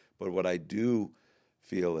attitude. But what I do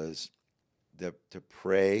feel is that to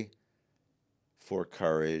pray for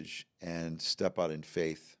courage and step out in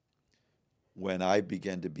faith. When I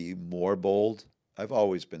began to be more bold, I've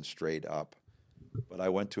always been straight up, but I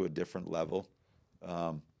went to a different level.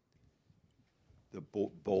 The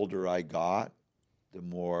bolder I got, the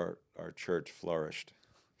more our church flourished.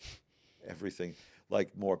 Everything,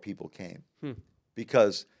 like more people came.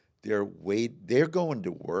 Because they're going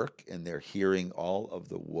to work and they're hearing all of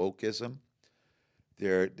the wokeism.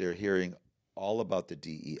 They're hearing all about the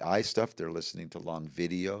DEI stuff. They're listening to long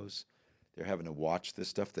videos. They're having to watch this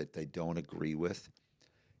stuff that they don't agree with.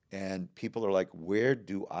 And people are like, where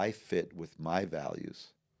do I fit with my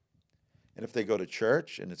values? And if they go to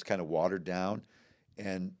church and it's kind of watered down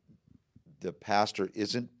and the pastor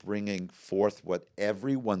isn't bringing forth what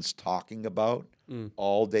everyone's talking about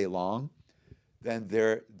all day long, then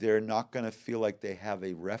they're not going to feel like they have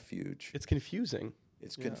a refuge. It's confusing.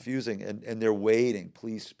 It's confusing, and they're waiting.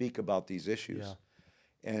 Please speak about these issues.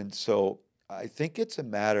 Yeah. And so I think it's a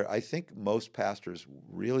matter, I think most pastors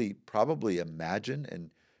really probably imagine and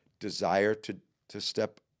desire to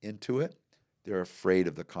step into it. They're afraid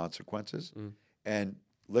of the consequences. And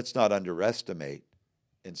let's not underestimate,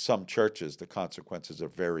 in some churches, the consequences are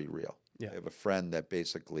very real. Yeah. I have a friend that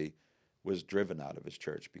basically was driven out of his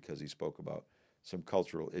church because he spoke about some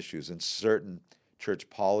cultural issues. And certain church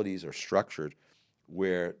polities are structured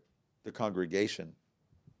where the congregation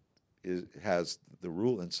has the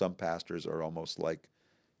rule, and some pastors are almost like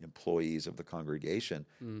employees of the congregation,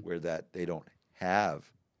 where that they don't have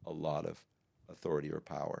a lot of authority or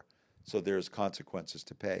power. So there's consequences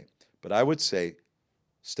to pay. But I would say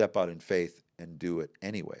step out in faith and do it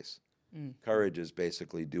anyways. Courage is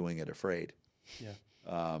basically doing it afraid.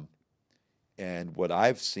 Yeah. And what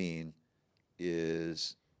I've seen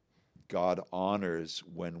is God honors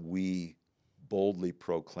when we boldly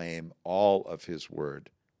proclaim all of his word,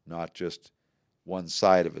 not just one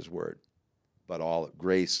side of his word, but all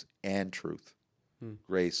grace and truth.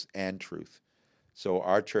 Grace and truth. So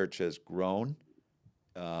our church has grown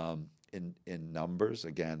in numbers.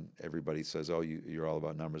 Again, everybody says, oh, you're all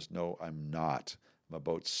about numbers. No, I'm not. I'm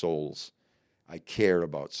about souls. I care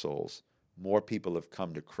about souls. More people have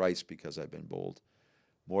come to Christ because I've been bold.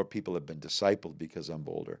 More people have been discipled because I'm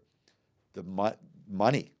bolder. The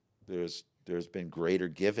money, there's been greater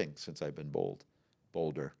giving since I've been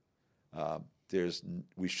bolder.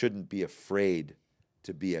 We shouldn't be afraid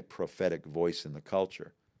to be a prophetic voice in the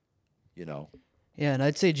culture, Yeah, and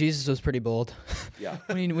I'd say Jesus was pretty bold. Yeah.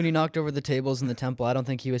 when he knocked over the tables in the temple, I don't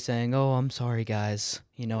think he was saying, "Oh, I'm sorry, guys.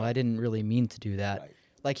 I didn't really mean to do that." Right.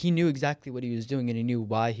 Like, he knew exactly what he was doing, and he knew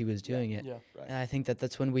why he was doing it. Yeah. Right. And I think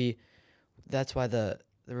that's why the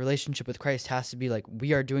relationship with Christ has to be like,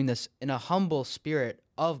 we are doing this in a humble spirit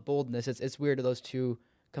of boldness. It's weird to those two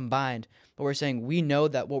combined, but we're saying we know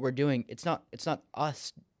that what we're doing, it's not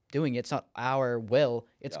us doing it. It's not our will.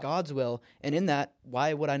 It's God's will. And in that,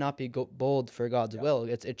 why would I not be bold for God's will?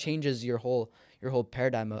 It changes your whole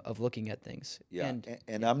paradigm of looking at things. Yeah.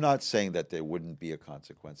 And I'm not saying that there wouldn't be a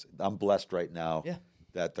consequence. I'm blessed right now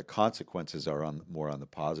that the consequences are more on the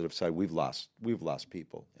positive side. We've lost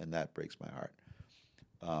people, and that breaks my heart.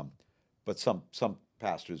 But some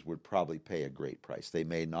pastors would probably pay a great price. They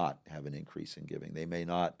may not have an increase in giving. They may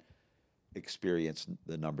not experience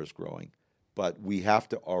the numbers growing. But we have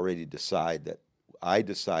to already decide that I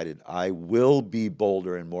decided I will be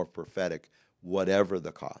bolder and more prophetic, whatever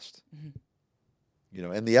the cost.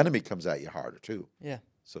 And the enemy comes at you harder too. Yeah.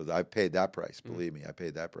 So I paid that price. Believe me, I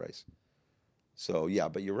paid that price. So yeah,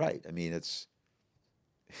 but you're right. I mean, it's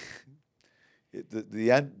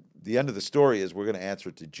the end of the story is we're going to answer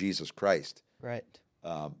it to Jesus Christ. Right.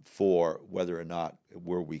 For whether or not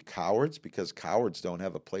were we cowards, because cowards don't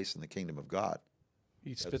have a place in the kingdom of God.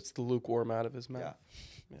 He spits the lukewarm out of his mouth.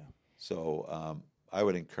 Yeah. So I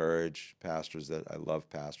would encourage pastors that I love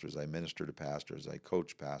pastors. I minister to pastors. I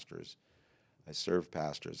coach pastors. I serve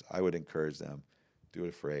pastors. I would encourage them, do it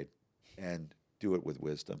afraid, and do it with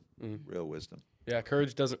wisdom, real wisdom. Yeah,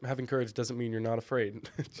 having courage doesn't mean you're not afraid.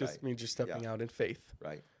 It just means you're stepping out in faith.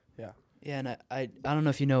 Right. Yeah. Yeah, and I don't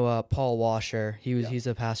know if you know Paul Washer. He's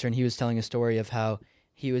a pastor, and he was telling a story of how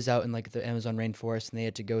he was out in like the Amazon rainforest, and they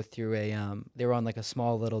had to go through they were on like a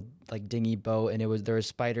small little like dinghy boat, and there was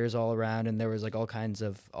spiders all around, and there was like all kinds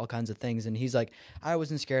of things, and he's like, I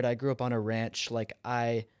wasn't scared. I grew up on a ranch. Like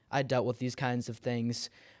I dealt with these kinds of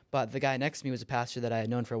things. But the guy next to me was a pastor that I had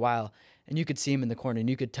known for a while, and you could see him in the corner, and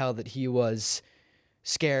you could tell that he was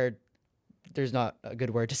scared. There's not a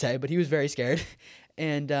good word to say, but he was very scared,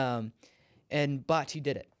 but he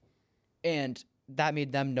did it, and that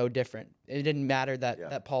made them no different. It didn't matter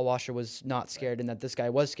that Paul Washer was not scared and that this guy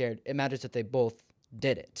was scared. It matters that they both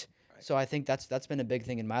did it. Right. So I think that's been a big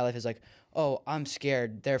thing in my life is like, oh, I'm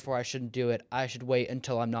scared, therefore I shouldn't do it. I should wait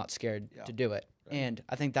until I'm not scared to do it. Right. And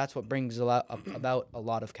I think that's what brings about a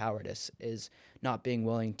lot of cowardice is not being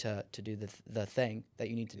willing to do the thing that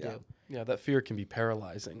you need to do. Yeah, that fear can be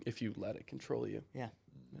paralyzing if you let it control you. Yeah.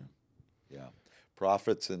 Yeah.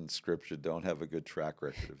 Prophets in Scripture don't have a good track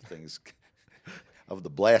record of things, of the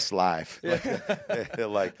blessed life.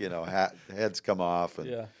 Like heads come off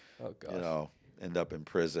and, end up in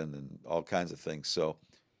prison and all kinds of things. So,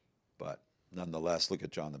 but nonetheless, look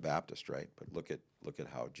at John the Baptist, right? But look at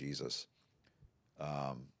how Jesus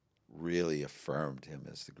really affirmed him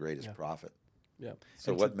as the greatest prophet. Yeah.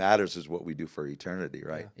 So what matters is what we do for eternity,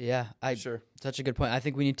 right? Yeah. Sure. Such a good point. I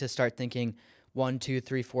think we need to start thinking 1, 2,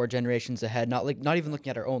 3, 4 generations ahead. Not even looking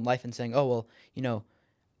at our own life and saying, oh well,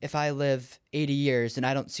 if I live 80 years and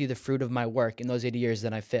I don't see the fruit of my work in those 80 years,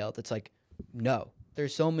 then I failed. It's like, no.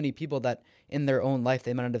 There's so many people that in their own life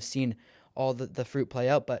they might not have seen all the fruit play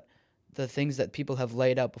out, but the things that people have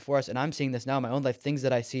laid out before us, and I'm seeing this now in my own life, things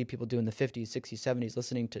that I see people do in the 50s, 60s, 70s,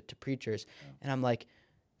 listening to preachers, and I'm like,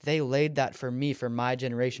 they laid that for me, for my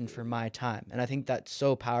generation, for my time. And I think that's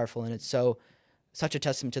so powerful, and it's such a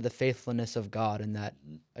testament to the faithfulness of God, and that,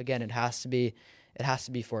 again, it has to be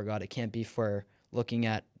for God. It can't be for looking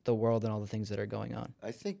at the world and all the things that are going on.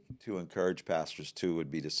 I think to encourage pastors, too,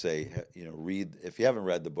 would be to say, read, if you haven't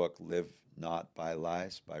read the book, Live Not by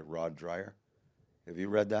Lies by Rod Dreher. Have you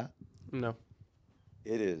read that? No.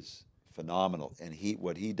 It is phenomenal. And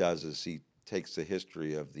what he does is he takes the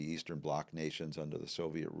history of the Eastern Bloc nations under the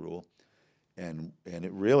Soviet rule, and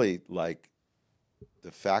it really, like,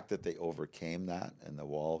 the fact that they overcame that and the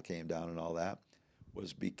wall came down and all that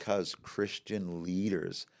was because Christian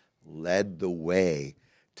leaders led the way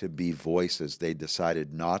to be voices. They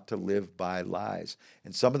decided not to live by lies,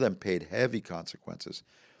 and some of them paid heavy consequences.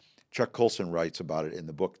 Chuck Colson writes about it in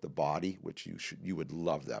the book The Body, which you would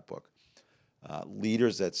love that book.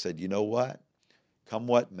 Leaders that said, you know what, come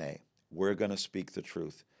what may, we're going to speak the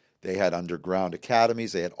truth. They had underground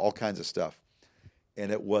academies, they had all kinds of stuff.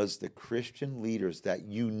 And it was the Christian leaders that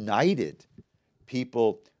united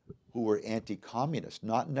people who were anti-communist,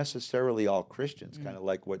 not necessarily all Christians, kind of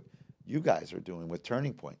like what you guys are doing with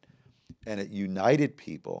Turning Point. And it united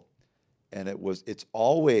people, and it's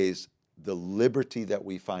always the liberty that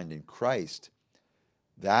we find in Christ.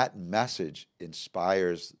 That message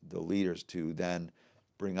inspires the leaders to then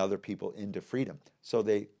bring other people into freedom. So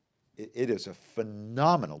it is a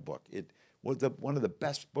phenomenal book. It was one of the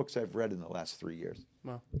best books I've read in the last 3 years.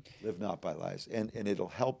 Wow. Live Not by Lies. And it'll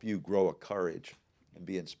help you grow a courage and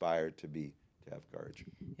be inspired to have courage.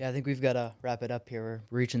 Yeah, I think we've got to wrap it up here.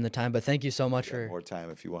 We're reaching the time, but thank you so much for more time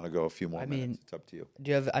if you want to go a few more minutes. It's up to you.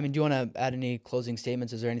 Do you want to add any closing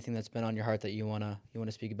statements? Is there anything that's been on your heart that you want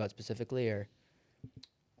to speak about specifically, or?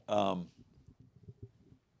 I'm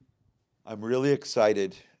really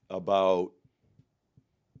excited about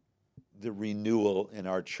the renewal in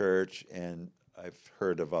our church, and I've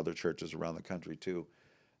heard of other churches around the country too,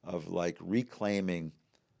 of like reclaiming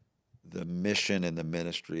the mission and the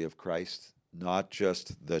ministry of Christ, not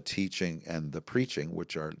just the teaching and the preaching,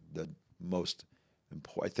 which are the most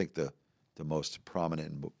important, I think the most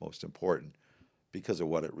prominent and most important because of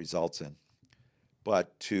what it results in,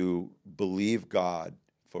 but to believe God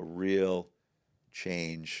for real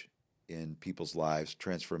change in people's lives,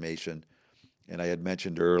 transformation. And I had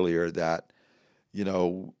mentioned earlier that,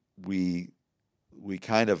 we we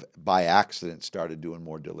kind of by accident started doing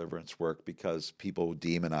more deliverance work because people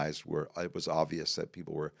demonized it was obvious that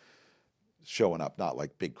people were showing up, not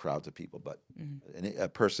like big crowds of people, but a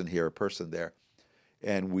person here, a person there.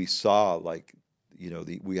 And we saw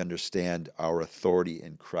we understand our authority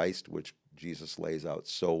in Christ, which Jesus lays out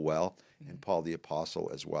so well, and Paul the Apostle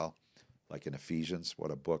as well, like in Ephesians,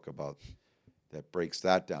 what a book about that breaks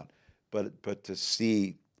that down. But to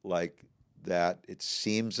see like that, it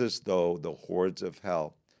seems as though the hordes of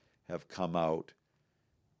hell have come out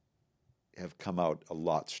a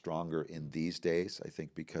lot stronger in these days. I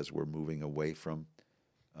think because we're moving away from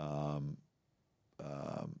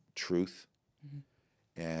truth,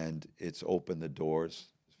 and it's opened the doors.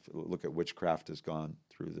 Look at witchcraft has gone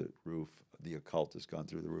through the roof. The occult has gone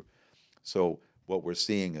through the roof. So what we're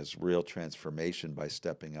seeing is real transformation by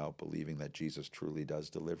stepping out, believing that Jesus truly does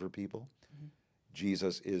deliver people.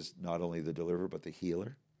 Jesus is not only the deliverer, but the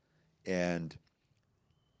healer. And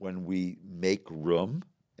when we make room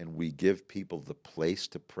and we give people the place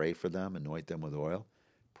to pray for them, anoint them with oil,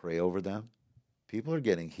 pray over them, people are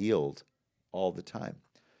getting healed all the time.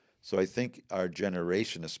 So I think our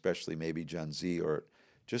generation, especially maybe Gen Z, or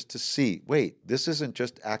just to see, wait, this isn't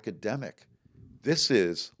just academic. This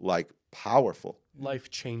is like powerful.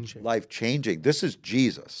 Life-changing. Life-changing. This is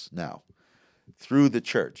Jesus now. Through the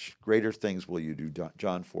church, greater things will you do.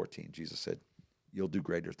 John 14, Jesus said, you'll do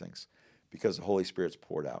greater things because the Holy Spirit's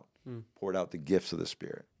poured out the gifts of the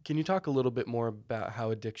Spirit. Can you talk a little bit more about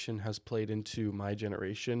how addiction has played into my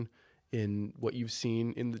generation in what you've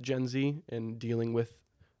seen in the Gen Z and dealing with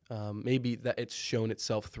maybe that it's shown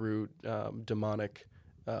itself through demonic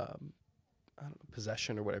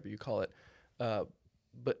possession or whatever you call it.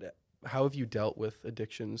 But how have you dealt with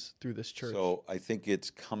addictions through this church? So I think it's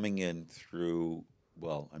coming in through,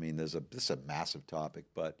 this is a massive topic,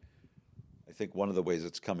 but I think one of the ways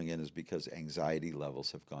it's coming in is because anxiety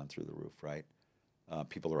levels have gone through the roof, right?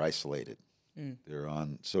 People are isolated. They're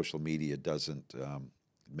on social media. It doesn't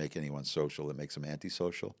make anyone social. It makes them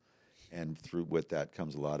antisocial. And with that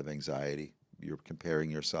comes a lot of anxiety. You're comparing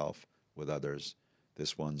yourself with others.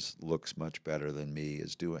 This one looks much better than me,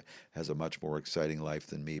 has a much more exciting life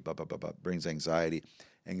than me, brings anxiety.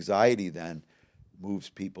 Anxiety then moves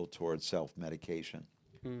people towards self-medication.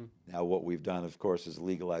 Now what we've done, of course, is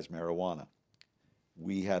legalize marijuana.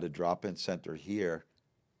 We had a drop-in center here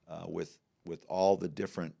with all the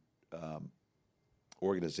different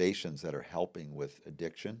organizations that are helping with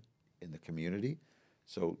addiction in the community.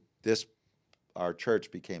 So our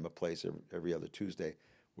church became a place every other Tuesday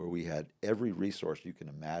where we had every resource you can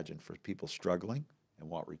imagine for people struggling and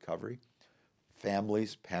want recovery,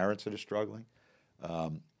 families, parents that are struggling.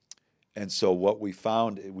 And so what we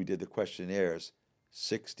found, we did the questionnaires,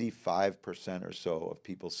 65% or so of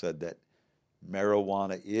people said that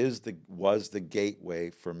marijuana was the gateway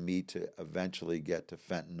for me to eventually get to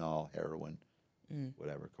fentanyl, heroin,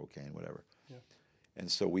 whatever, cocaine, whatever. Yeah. And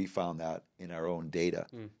so we found that in our own data.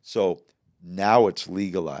 So now it's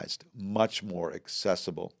legalized, much more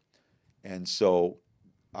accessible. And so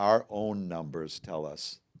our own numbers tell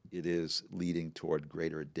us it is leading toward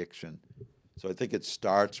greater addiction. So I think it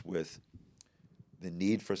starts with the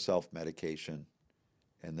need for self-medication,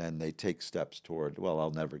 and then they take steps toward, I'll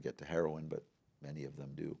never get to heroin, but many of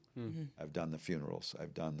them do. I've done the funerals.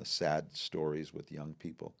 I've done the sad stories with young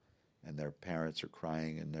people, and their parents are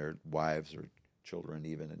crying, and their wives or children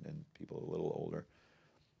even, and people a little older.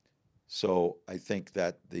 So I think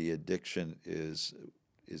that the addiction is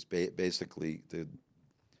basically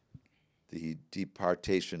the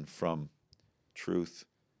departation from truth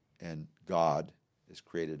and God has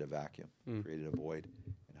created a vacuum, created a void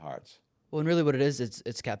in hearts. Well, and really what it is,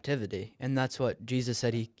 it's captivity. And that's what Jesus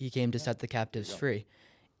said. He came to set the captives free.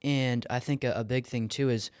 And I think a big thing, too,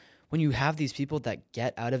 is when you have these people that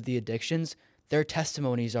get out of the addictions, their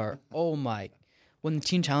testimonies are, oh, my. When the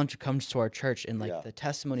Teen Challenge comes to our church and, the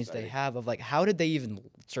testimonies they have of, how did they even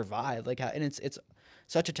survive? And it's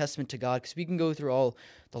such a testament to God, because we can go through all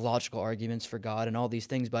the logical arguments for God and all these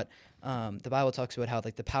things, but the Bible talks about how,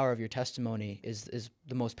 the power of your testimony is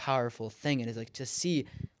the most powerful thing, and it's, to see,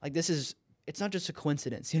 it's not just a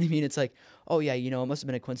coincidence. You know what I mean? It's oh yeah, it must have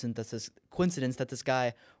been a coincidence that this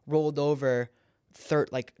guy rolled over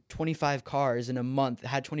 25 cars in a month,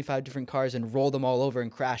 had 25 different cars and rolled them all over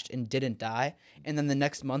and crashed and didn't die. And then the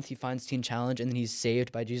next month he finds Teen Challenge and then he's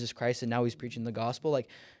saved by Jesus Christ and now he's preaching the gospel.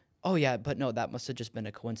 Oh yeah, but no, that must have just been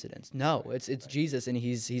a coincidence. No, it's Jesus and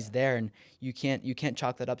he's there, and you can't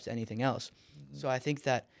chalk that up to anything else. So I think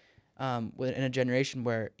that in a generation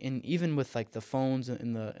where even with the phones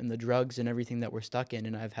and the drugs and everything that we're stuck in,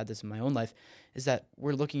 and I've had this in my own life, is that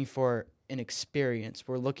we're lking for an experience.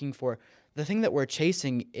 We're looking for the thing that we're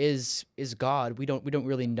chasing is God. We don't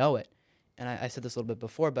really know it. And I said this a little bit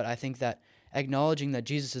before, but I think that acknowledging that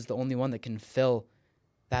Jesus is the only one that can fill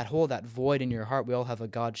that hole, that void in your heart. We all have a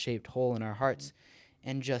God-shaped hole in our hearts.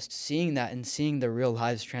 And just seeing that and seeing the real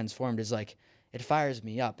lives transformed is like, it fires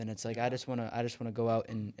me up. And it's like, I just want to go out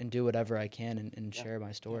and do whatever I can and share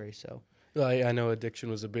my story. So. Well, I know addiction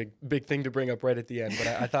was a big thing to bring up right at the end, but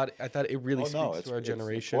I thought it really speaks to our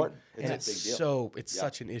generation. It's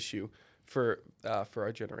such an issue for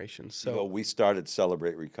our generation. So we started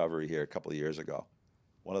Celebrate Recovery here a couple of years ago.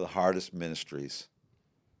 One of the hardest ministries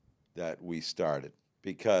that we started,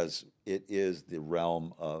 because it is the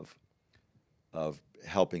realm of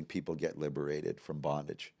helping people get liberated from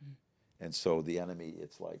bondage. And so the enemy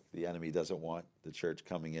doesn't want the church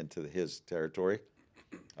coming into his territory.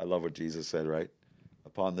 I love what Jesus said, right?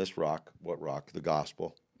 Upon this rock, what rock? The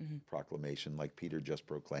gospel, proclamation, like Peter just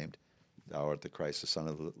proclaimed. Thou art the Christ, the Son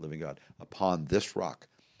of the living God. Upon this rock,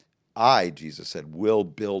 Jesus said, will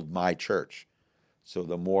build my church. So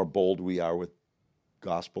the more bold we are with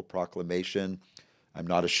gospel proclamation, I'm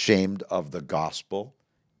not ashamed of the gospel.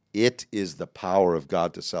 It is the power of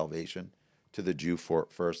God to salvation, to the Jew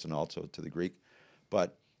first and also to the Greek.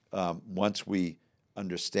 But once we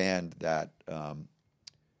understand that,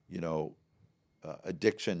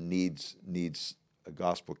 addiction needs a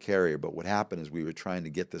gospel carrier. But what happened is we were trying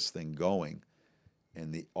to get this thing going,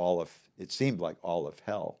 and it seemed like all of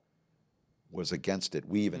hell was against it.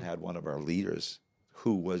 We even had one of our leaders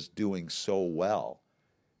who was doing so well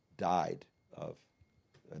died of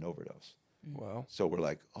an overdose. Wow. So we're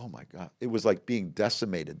like, oh my God. It was like being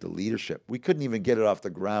decimated, the leadership. We couldn't even get it off the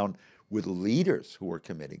ground with leaders who were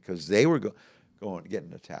committing because they were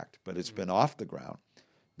getting attacked. But it's been off the ground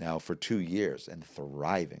now for 2 years and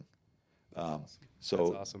thriving.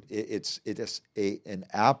 So awesome. It is an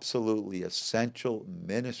absolutely essential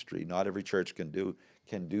ministry. Not every church can do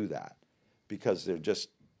that, because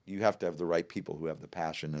you have to have the right people who have the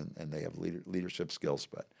passion and they have leadership skills.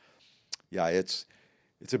 But yeah, it's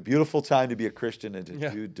a beautiful time to be a Christian and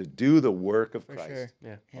to do the work of Christ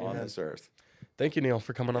on this earth. Thank you, Neil,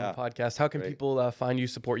 for coming on the podcast. How can people find you,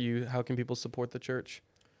 support you? How can people support the church?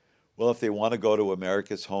 Well, if they want to go to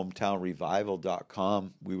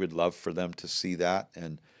americashometownrevival.com, we would love for them to see that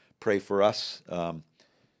and pray for us.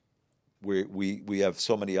 We have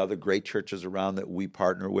so many other great churches around that we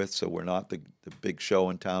partner with, so we're not the big show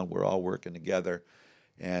in town. We're all working together.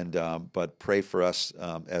 But pray for us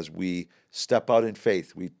as we step out in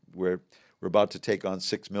faith. We're about to take on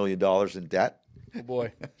 $6 million in debt. Oh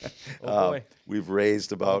boy! We've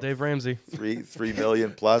raised about Dave Ramsey $3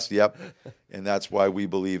 million plus. Yep, and that's why we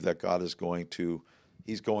believe that God is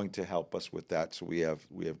He's going to help us with that. So we have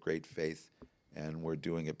great faith, and we're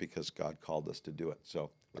doing it because God called us to do it. So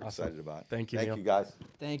we're excited about it. Thank you, Neil. Thank you, guys.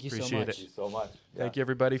 Thank you Appreciate so much. It. Thank you so much. Thank you,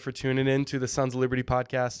 everybody, for tuning in to the Sons of Liberty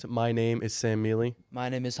podcast. My name is Sam Mealy. My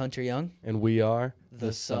name is Hunter Young. And we are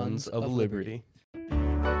the Sons of Liberty.